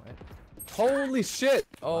 What? Holy shit!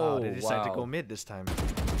 Oh, Wow, they decided to wow. go mid this time.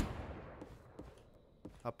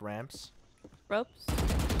 Up ramps. Ropes.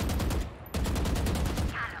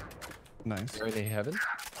 Nice. They're in A heaven.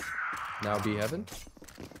 Now B heaven.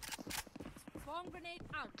 Bomb grenade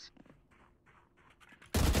out.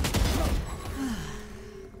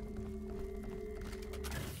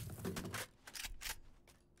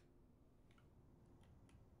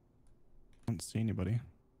 see anybody.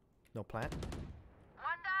 No plant.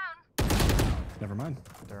 Never mind.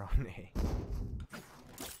 They're on A.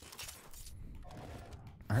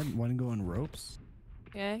 I heard one go in ropes.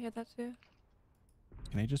 Yeah, I hear that too.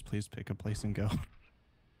 Can I just please pick a place and go?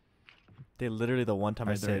 They literally the one time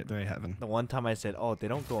I said they're heaven. the one time I said, oh, they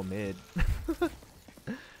don't go mid.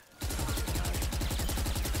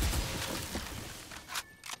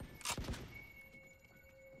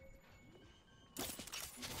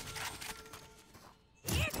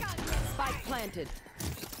 Spike planted.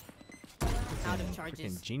 Out of charges.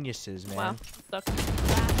 Freaking geniuses, man. Wow. Sucks.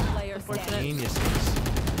 Last player standing. Geniuses.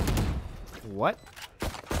 What?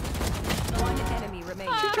 One enemy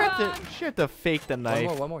remaining. She had to fake the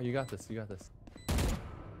knife. One more. You got this. You got this.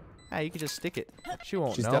 Ah, you can just stick it. She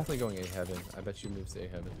won't She's know. definitely going A heaven. I bet she moves to A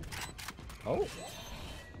heaven. Oh.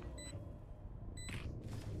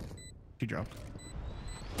 She dropped.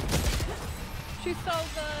 She's so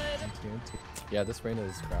good. Yeah, this Reyna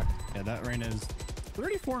is cracked. Yeah, that Reyna is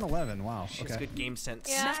 34 and 11. Wow. She has Okay. good game sense.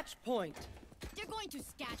 Yeah. Match point. They're going to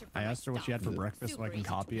scatter. I asked her what she had for breakfast so I can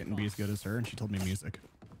copy it and be as good as her, and she told me music.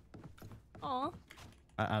 Aw.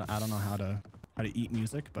 I don't know how to eat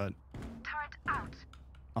music, but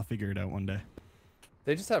I'll figure it out one day.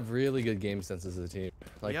 They just have really good game sense as a team.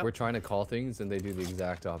 Like, Yep. we're trying to call things, and they do the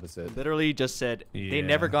exact opposite. Literally just said they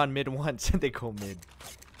never gone mid once and they go mid.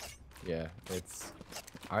 Yeah, it's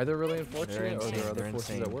either really unfortunate or insane. there are other They're forces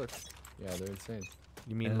insane. at work. Yeah, they're insane.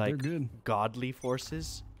 You mean Yeah, like they're good. godly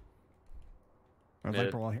forces? Our Mid.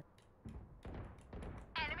 Viper wall here.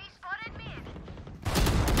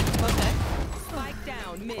 Okay. Spike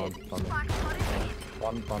down mid.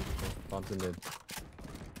 Bombs in mid.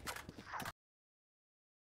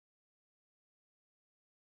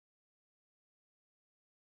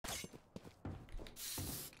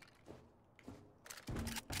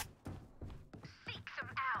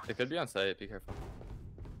 They could be on site. Be careful.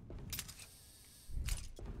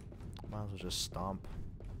 Might as well just stomp.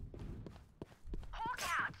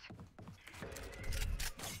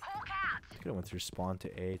 Could have went through spawn to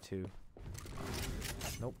A too.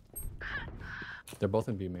 Nope. They're both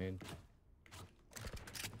in B main.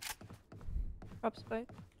 Drop spike.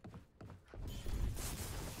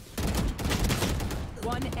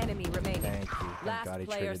 One enemy remaining. Thank you. Thank Last God he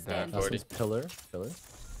player traded that. standing. This is pillar. Pillar.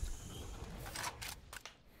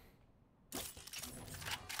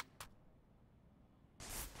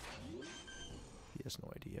 He has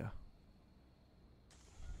no idea.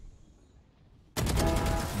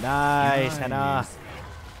 Nice, Hannah.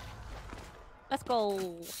 Let's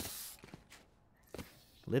go.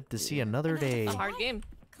 Live to see another day. A hard game.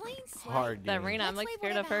 Clean slate. Hard That game. Reyna, I'm like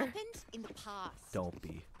scared of her. Happened in the past. Don't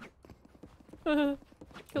be. Killed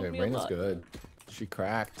Wait, me a Reyna's lot. good. She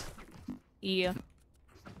cracked. Yeah.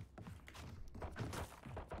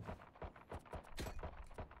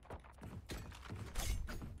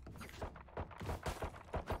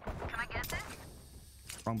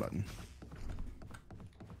 Wrong button.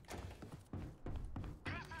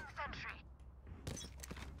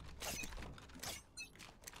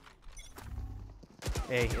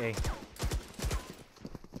 Hey.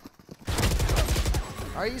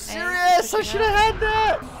 Are you serious? I should have had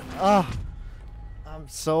that. Oh, I'm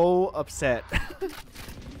so upset.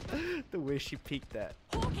 The way she peeked that.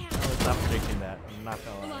 I was not predicting that. I'm not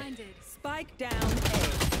gonna lie. Blinded. Spike down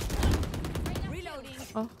A. Reloading.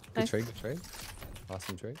 Oh, Good nice. trade. Good trade.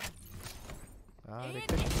 Awesome trade. They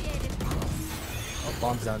could. Initiated. Oh,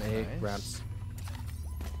 bombs down A. Nice. Ramps.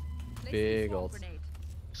 Big ult.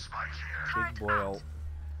 Big boy ult.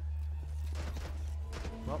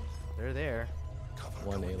 Well, they're there.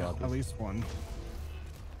 One A lobby. At least one.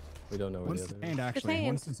 We don't know where One's the other detained, is. actually. Detained.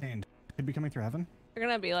 One's detained. Could be coming through heaven. You're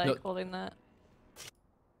gonna be like No. holding that.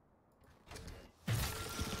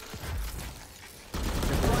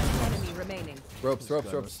 One enemy remaining. Ropes.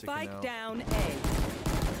 Sticking Spike out. down A.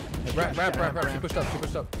 Hey, ramp. She pushed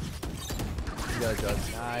up. You got it,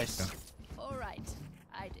 Judge. Nice. All right.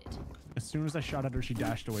 I did. As soon as I shot at her, she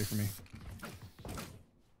dashed away from me.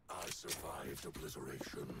 I survived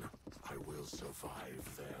obliteration. I will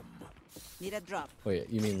survive them. Need a drop. Wait,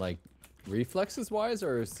 you mean like reflexes wise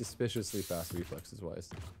or suspiciously fast reflexes wise?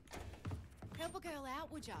 Help a girl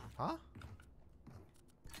out, would ya? Huh?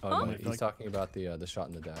 Oh Huh? no, he's talking about the shot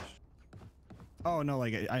in the dash. Oh no,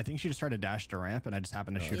 like I think she just tried to dash the ramp, and I just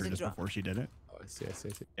happened to shoot her Need a just drop. before she did it. Oh, I see.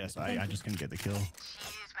 Yeah, so I just couldn't get the kill.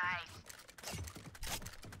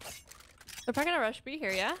 They're probably gonna rush B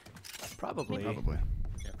here, yeah? Probably. Probably.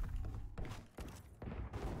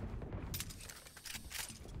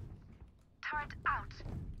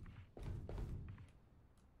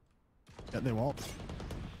 Yeah, they won't.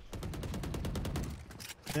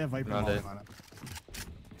 They have Viper Not Molly it. on it.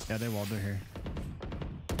 Yeah, they walled. They're here.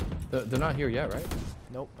 They're not here yet, right?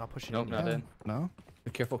 Nope, not pushing. Nope, in not yet. in. No.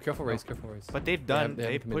 Careful, raise, careful, raise. But they've They done. they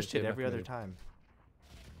haven't They've committed, pushed it they every haven't other committed.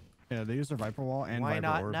 time. Yeah, they use their Viper wall and Why Viper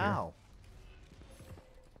not orb now?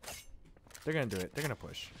 They're gonna do it. They're gonna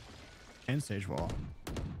push. Here. And Sage wall.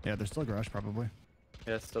 Yeah, they're still garage probably.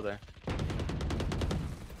 Yeah, it's still there.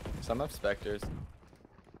 Some have specters.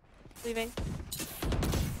 Leaving.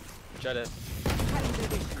 Jet it.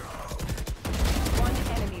 One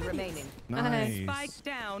enemy remaining. Nice. Spike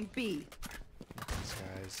down B. These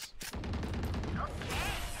guys.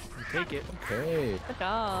 You take it. Okay. Good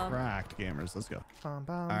job. Cracked gamers. Let's go. Bum,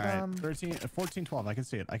 bum, All right, bum. 13, 14, 12. I can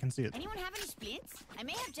see it. I can see it. Anyone have any splints? I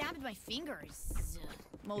may have jammed my fingers.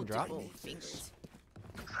 drop Multiple me. fingers.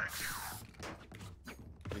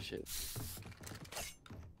 Appreciate it.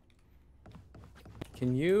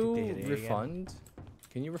 Can you Hit it again. refund?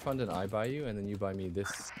 Can you refund an I buy you and then you buy me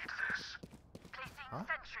this? Huh?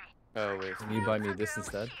 Oh, wait. Can you buy me this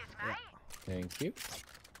instead? Yeah. Thank you.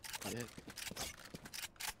 Yeah.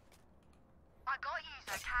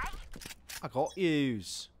 I got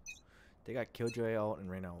yous. They got Killjoy out and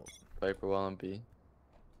Reyna out. Viper wall on B.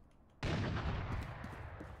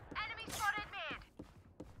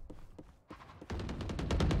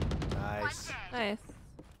 Nice. Nice.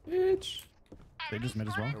 Bitch. They just mid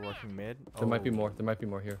as well. They're working mid. There might be Oh, more. There might be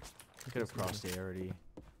more here. Could have crossed the already.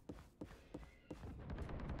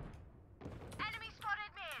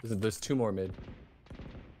 There's 2 more mid.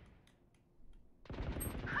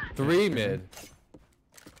 3 mid.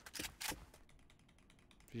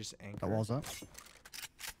 You just anchor. That wall's up.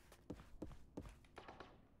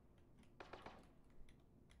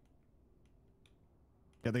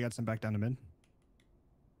 Yeah, they got some back down to mid.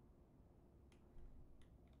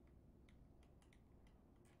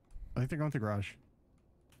 I think they're going to garage.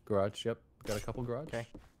 Garage. Yep. Got a couple garage. Okay.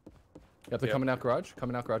 Yep. They're Yep. coming out garage.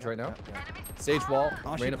 Coming out garage right now. Yeah, yeah. Sage wall.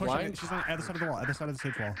 Oh, she's Rain pushing blind. it. She's on the other side of the wall. Other side of the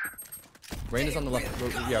Sage wall. Rain is on the left.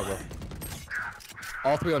 Yeah, bro.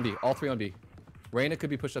 All 3 on B. All 3 on B. Reyna could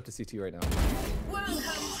be pushed up to CT right now. Last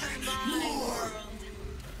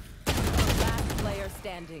player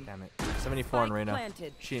standing. Damn it. 74 on Spike Reyna.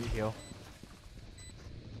 planted. She didn't heal.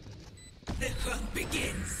 The hunt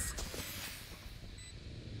begins.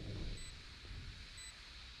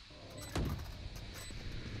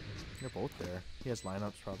 They're both there. He has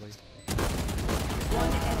lineups probably.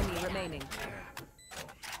 One enemy remaining.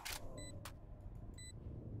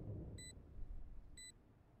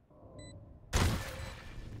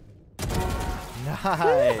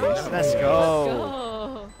 Nice. Let's go.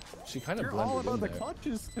 Go. She kind of You're all blended about in the there.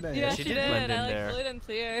 clutches today. Yeah, she she did did. blend in I like there. slid in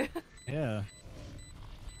clear. Yeah.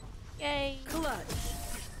 Yay. Clutch.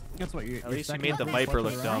 That's what you. At least you made the Viper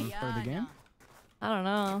look dumb. For the game. I don't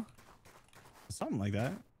know. Something like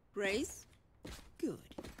that. Raise? Good.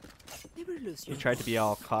 Never lose He your tried to be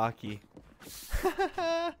all cocky.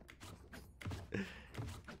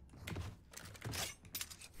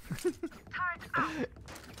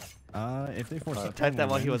 If they force He up Typed that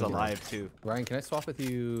while he was then- alive too. Ryan, can I swap with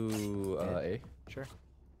you A? Sure.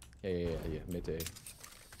 Yeah. Mid to A.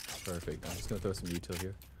 Perfect. I'm just gonna throw some util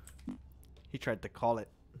here. He tried to call it.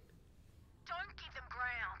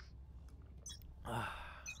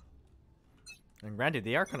 And granted,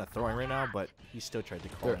 they are kind of throwing right now, but he still tried to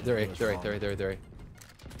call it. They're A. It was They're A. wrong. They're A.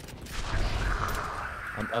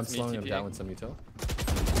 I'm That's me slowing them TPing. down with some util.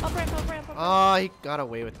 Up ramp, up ramp, up ramp. Oh, he got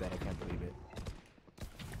away with that. I can't believe it.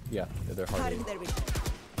 Yeah, they're hard. Hiding A. there with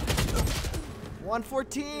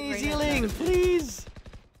 114, he's Reyna healing, does. please.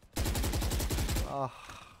 Oh.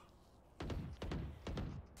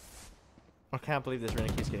 I can't believe this Reyna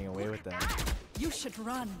keeps getting away with that. You should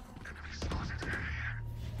run.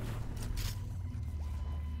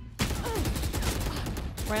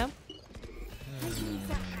 Ramp.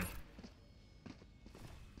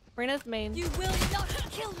 Reyna's main. You will not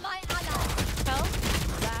kill my ally. Fell.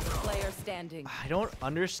 Last player standing. I don't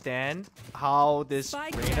understand how this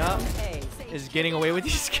Spike Reyna down A. is getting away with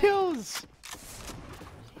these kills.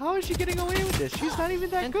 How is she getting away with this? She's not even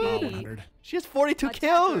that And good. he- 100. She has 42 Attackers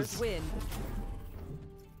kills, win.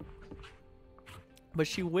 but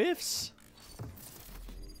she whiffs.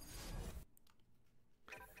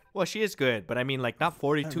 Well, she is good, but I mean, like, not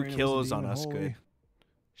 42 Reyna kills wasn't on even us holy. good.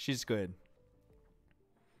 She's good.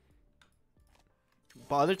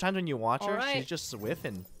 But other times when you watch her, she's Alright. just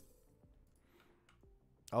whiffing.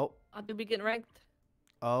 Oh. I'll be getting ranked.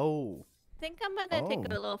 Oh. I think I'm gonna take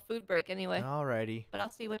a Oh. little food break anyway. Alrighty. But I'll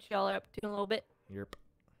see what y'all are up to in a little bit. Yep.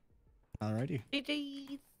 Alrighty.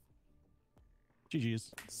 GG's.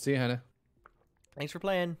 GG's. See you, Hannah. Thanks for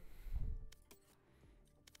playing.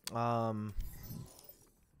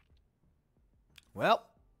 Well,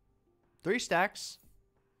 3 stacks.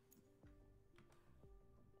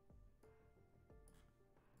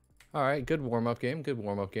 All right, good warm up game. Good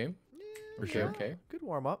warm up game. Okay, Yeah, okay. Good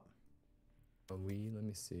warm up. Let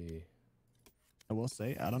me see. I will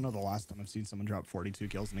say, I don't know the last time I've seen someone drop 42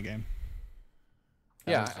 kills in a game.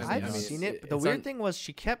 Yeah, I've seen it. But the weird thing was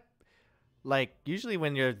she kept, like, usually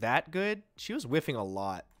when you're that good, she was whiffing a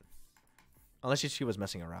lot. Unless she was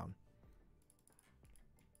messing around.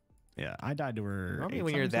 Yeah, I died to her. Normally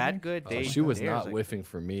when you're that good, she was not whiffing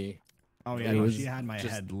for me. Oh yeah, no, she had my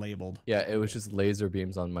head labeled. Yeah, it was just laser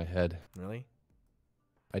beams on my head. Really?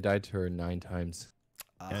 I died to her 9 times.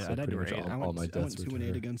 Yeah, So I died to her pretty 8. much I all went, my I went deaths were 2 to and 8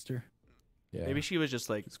 her. against her. Yeah, Maybe she was just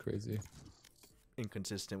like it's crazy.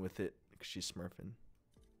 inconsistent with it because she's smurfing.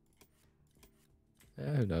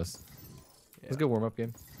 Yeah, who knows? Yeah. It's a good warm up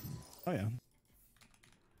game. Oh yeah.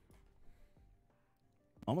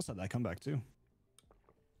 Almost had that comeback too.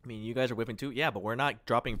 I mean, you guys are whipping too. Yeah, but we're not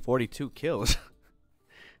dropping 42 kills.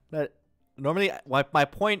 That normally, my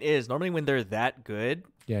point is, normally when they're that good,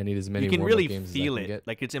 Yeah, I need as many. you can warm-up really games as I feel can it. get.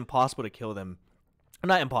 Like it's impossible to kill them.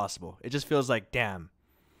 Not impossible. It just feels like, damn,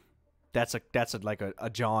 that's like a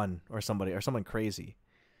John or somebody or someone crazy.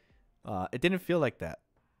 It didn't feel like that.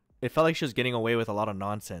 It felt like she was getting away with a lot of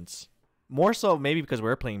nonsense. More so maybe because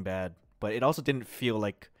we're playing bad, but it also didn't feel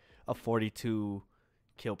like a 42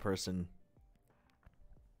 kill person.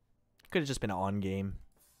 Could have just been an on game.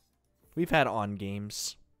 We've had on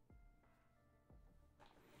games.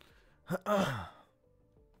 All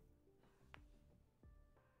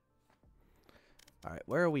right,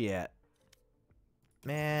 where are we at?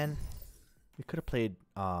 Man, we could have played.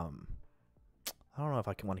 I don't know if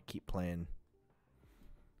I want to keep playing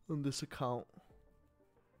on this account.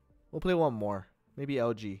 We'll play one more, maybe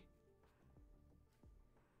LG.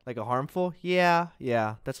 Like a harmful? Yeah,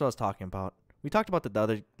 that's what I was talking about. We talked about the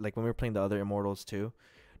other, like when we were playing the other Immortals too.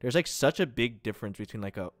 There's like such a big difference between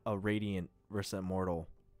like a Radiant versus Immortal.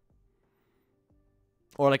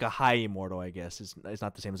 Or like a high Immortal, I guess. It's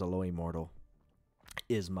not the same as a low Immortal.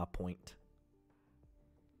 Is my point.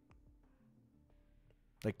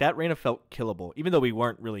 Like that Reyna felt killable. Even though we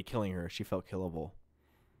weren't really killing her, she felt killable.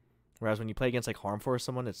 Whereas when you play against like Harmful or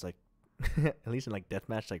someone, it's like, at least in like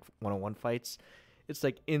deathmatch, like one-on-one fights, it's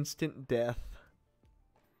like instant death.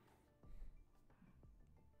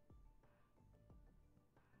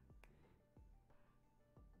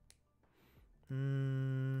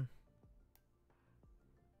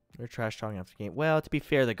 They're trash talking after the game. Well, to be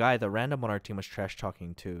fair, the random on our team was trash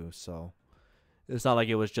talking too, so it's not like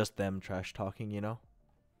it was just them trash talking, you know?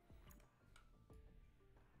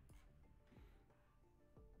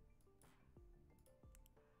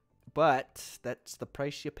 But that's the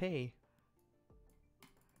price you pay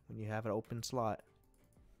when you have an open slot.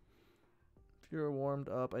 If you're warmed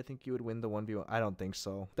up, I think you would win the 1v1. I don't think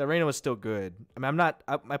so. The Reyna was still good. I mean,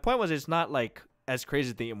 my point was it's not like as crazy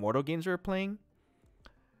as the Immortal games we were playing,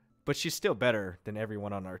 but she's still better than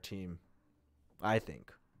everyone on our team, I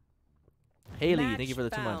think. Haley, thank you for the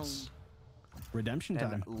 2 months. Redemption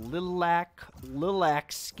time.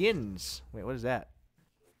 Lilac Skins. Wait, what is that?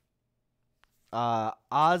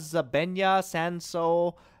 Azabenya,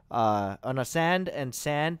 Sanso, Sand and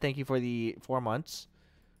Sand, thank you for the 4 months.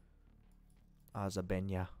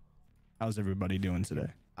 Azabenya. How's everybody doing today?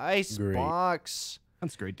 Icebox.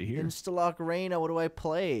 That's great to hear. Instalock Reyna, what do I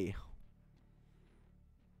play?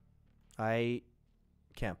 I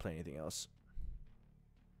can't play anything else.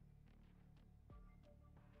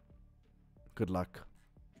 Good luck.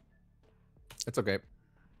 It's okay.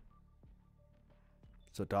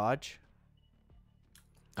 So dodge.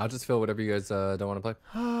 I'll just fill whatever you guys don't want to play.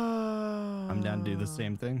 I'm down to do the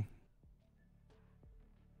same thing.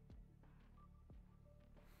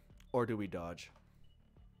 Or do we dodge?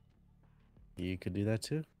 You could do that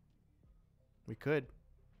too. We could.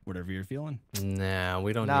 Whatever you're feeling. Nah,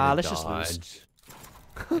 we don't Nah, need let's to just dodge. lose.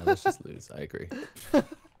 Yeah, let's just lose. I agree. All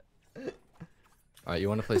right, you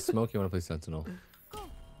want to play Smoke? You want to play Sentinel?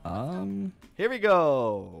 Here we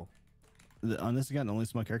go. On this again, the only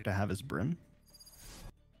smoke character I have is Brim.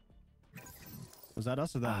 Was that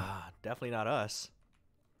us or them? Definitely not us.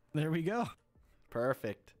 There we go.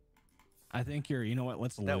 Perfect. I think you're. You know what?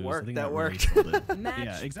 Let's lose. That worked, I think that really worked. sold it. Match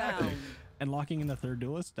Yeah, exactly. found. And locking in the third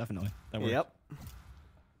duelist, definitely. That worked. Yep.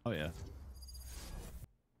 Oh yeah.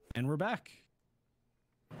 And we're back.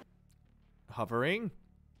 Hovering.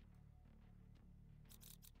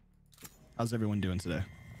 How's everyone doing today?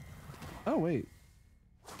 Oh wait,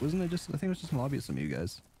 wasn't it just? I think it was just a lobby of some of you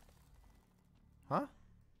guys. Huh?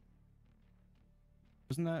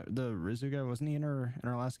 Wasn't that the Rizu guy? Wasn't he in our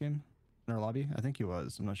last game? In our lobby? I think he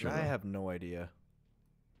was. I'm not sure. I though. have no idea.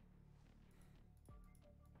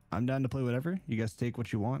 I'm down to play whatever. You guys take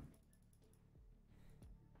what you want.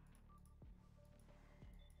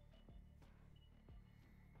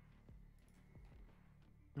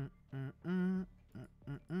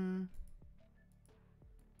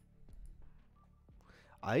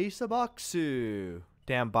 Isaboxu.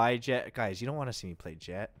 Damn, bye Jet. Guys, you don't want to see me play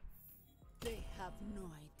Jet. They have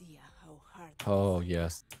no idea how hard. Oh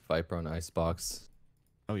yes, Viper on Icebox.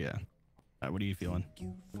 Oh yeah. What are you feeling?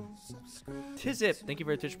 Tizip, thank you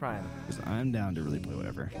for a Twitch Prime. Because I'm down to really play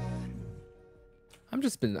whatever. I've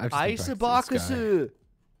just been practicing Isaboxu.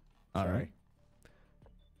 All right.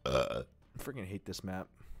 I freaking hate this map.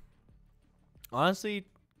 Honestly,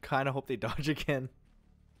 kind of hope they dodge again.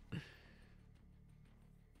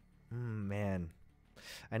 Man.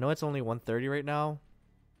 I know it's only 1:30 right now,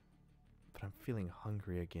 but I'm feeling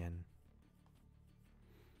hungry again.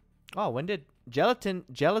 Oh, when did Gelatin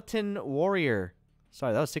Warrior?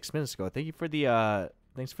 Sorry, that was 6 minutes ago. Thank you for the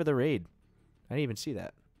thanks for the raid. I didn't even see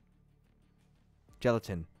that.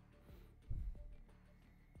 Gelatin.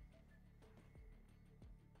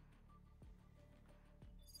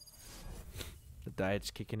 The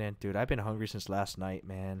diet's kicking in, dude. I've been hungry since last night,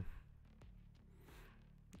 man.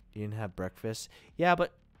 You didn't have breakfast? Yeah,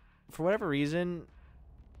 but for whatever reason...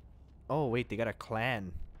 Oh, wait, they got a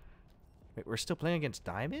clan. Wait, we're still playing against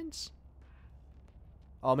diamonds?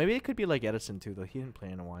 Oh, maybe it could be like Edison, too, though. He didn't play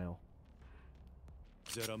in a while.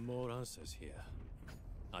 There are more answers here.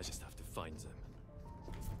 I just have to find them.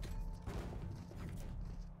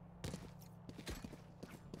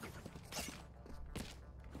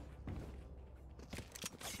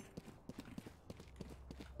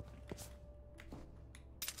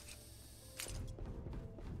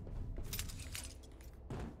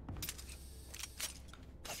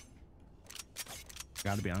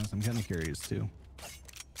 Gotta be honest, I'm kind of curious too.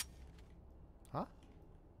 Huh?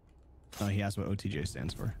 Oh, he asked what OTJ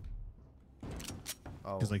stands for.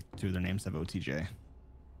 Oh. Because like two of their names have OTJ.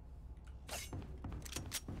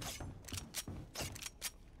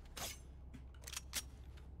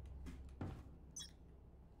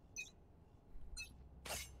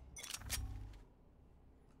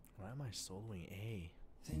 Why am I soloing A?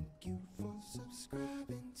 Thank you for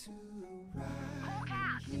subscribing to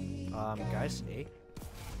Guys, A?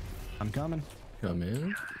 I'm coming. Come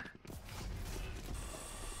in.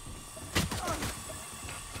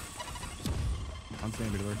 I'm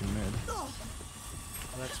saying we're lurking mid. Well,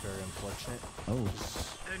 that's very unfortunate. Oh.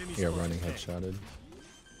 Yeah, running headshotted.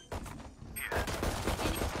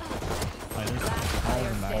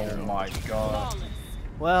 Oh my god.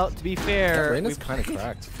 Well, to be fair, Reina's kind of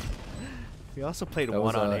cracked. We also played That one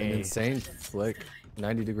was on an A. insane flick,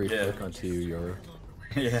 90-degree flick onto your.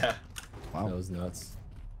 Yeah. Wow. That was nuts.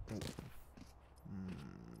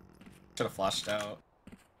 Should have flashed out.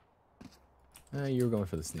 You were going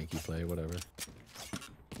for the sneaky play, whatever.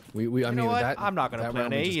 I You mean, know what? that I'm not gonna that play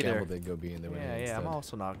round on we A just either. gambled they'd go B and they went A Yeah, I'm instead.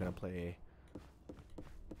 also not gonna play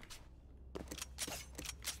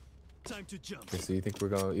Time to jump. Okay, so you think we're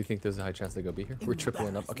going? You think there's a high chance they go B here? We're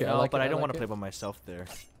tripling up. Okay, A. No, I like but it, I don't like want to it. play by myself there.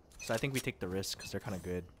 So I think we take the risk because they're kind of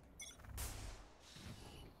good.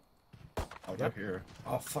 I'll go here.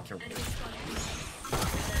 Oh, fuck your.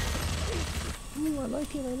 Ooh, I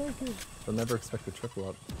like it. I like it. They'll never expect a triple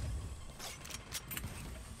up.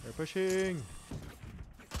 They're pushing.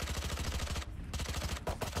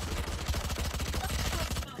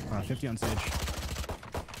 50 on stage.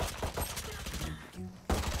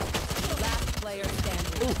 Last player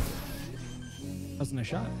standing. Ooh. Wasn't a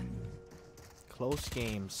shot. Close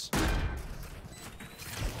games. I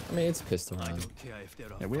mean, it's pistol I round. don't care if there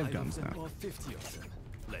are Yeah, we have 5 guns of them now. or 50 of them.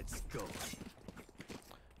 Let's go.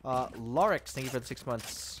 Lorix, thank you for the 6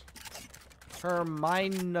 months.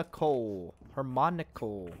 Harmonical.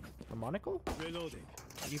 Reloading.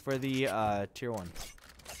 Thank you for the tier 1.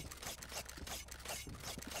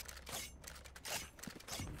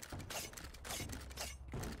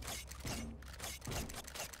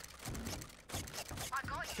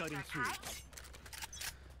 Cutting through.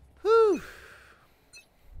 Whew.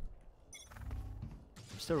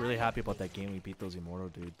 I'm still really happy about that game we beat those Immortal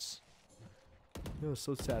dudes. It was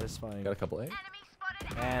so satisfying. Got a couple A.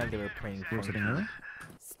 And they were playing We're sitting early?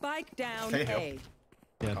 Spike down Okay,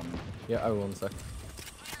 A. Yeah. Yeah, I will in a sec.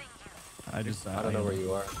 I just. I don't know where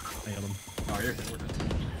you are. I hit him. Oh, you're good. We're good.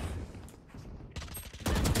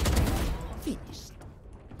 Finished.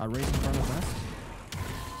 Raise in front of us.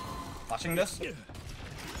 Flashing this?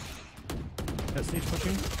 That stage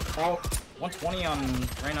pushing. Oh, 120 on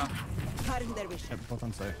Reyna. Pardon their wish. Yep, both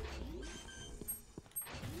on site.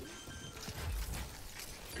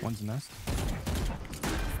 One's a nest.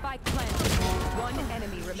 Spike planted. One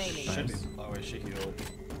enemy remaining. Should be. Oh, wait, she healed.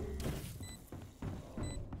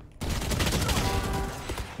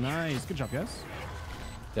 Nice. Good job, guys.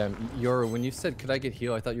 Damn, when you said, could I get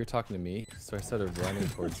heal, I thought you were talking to me. So I started running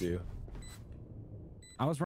towards you. I was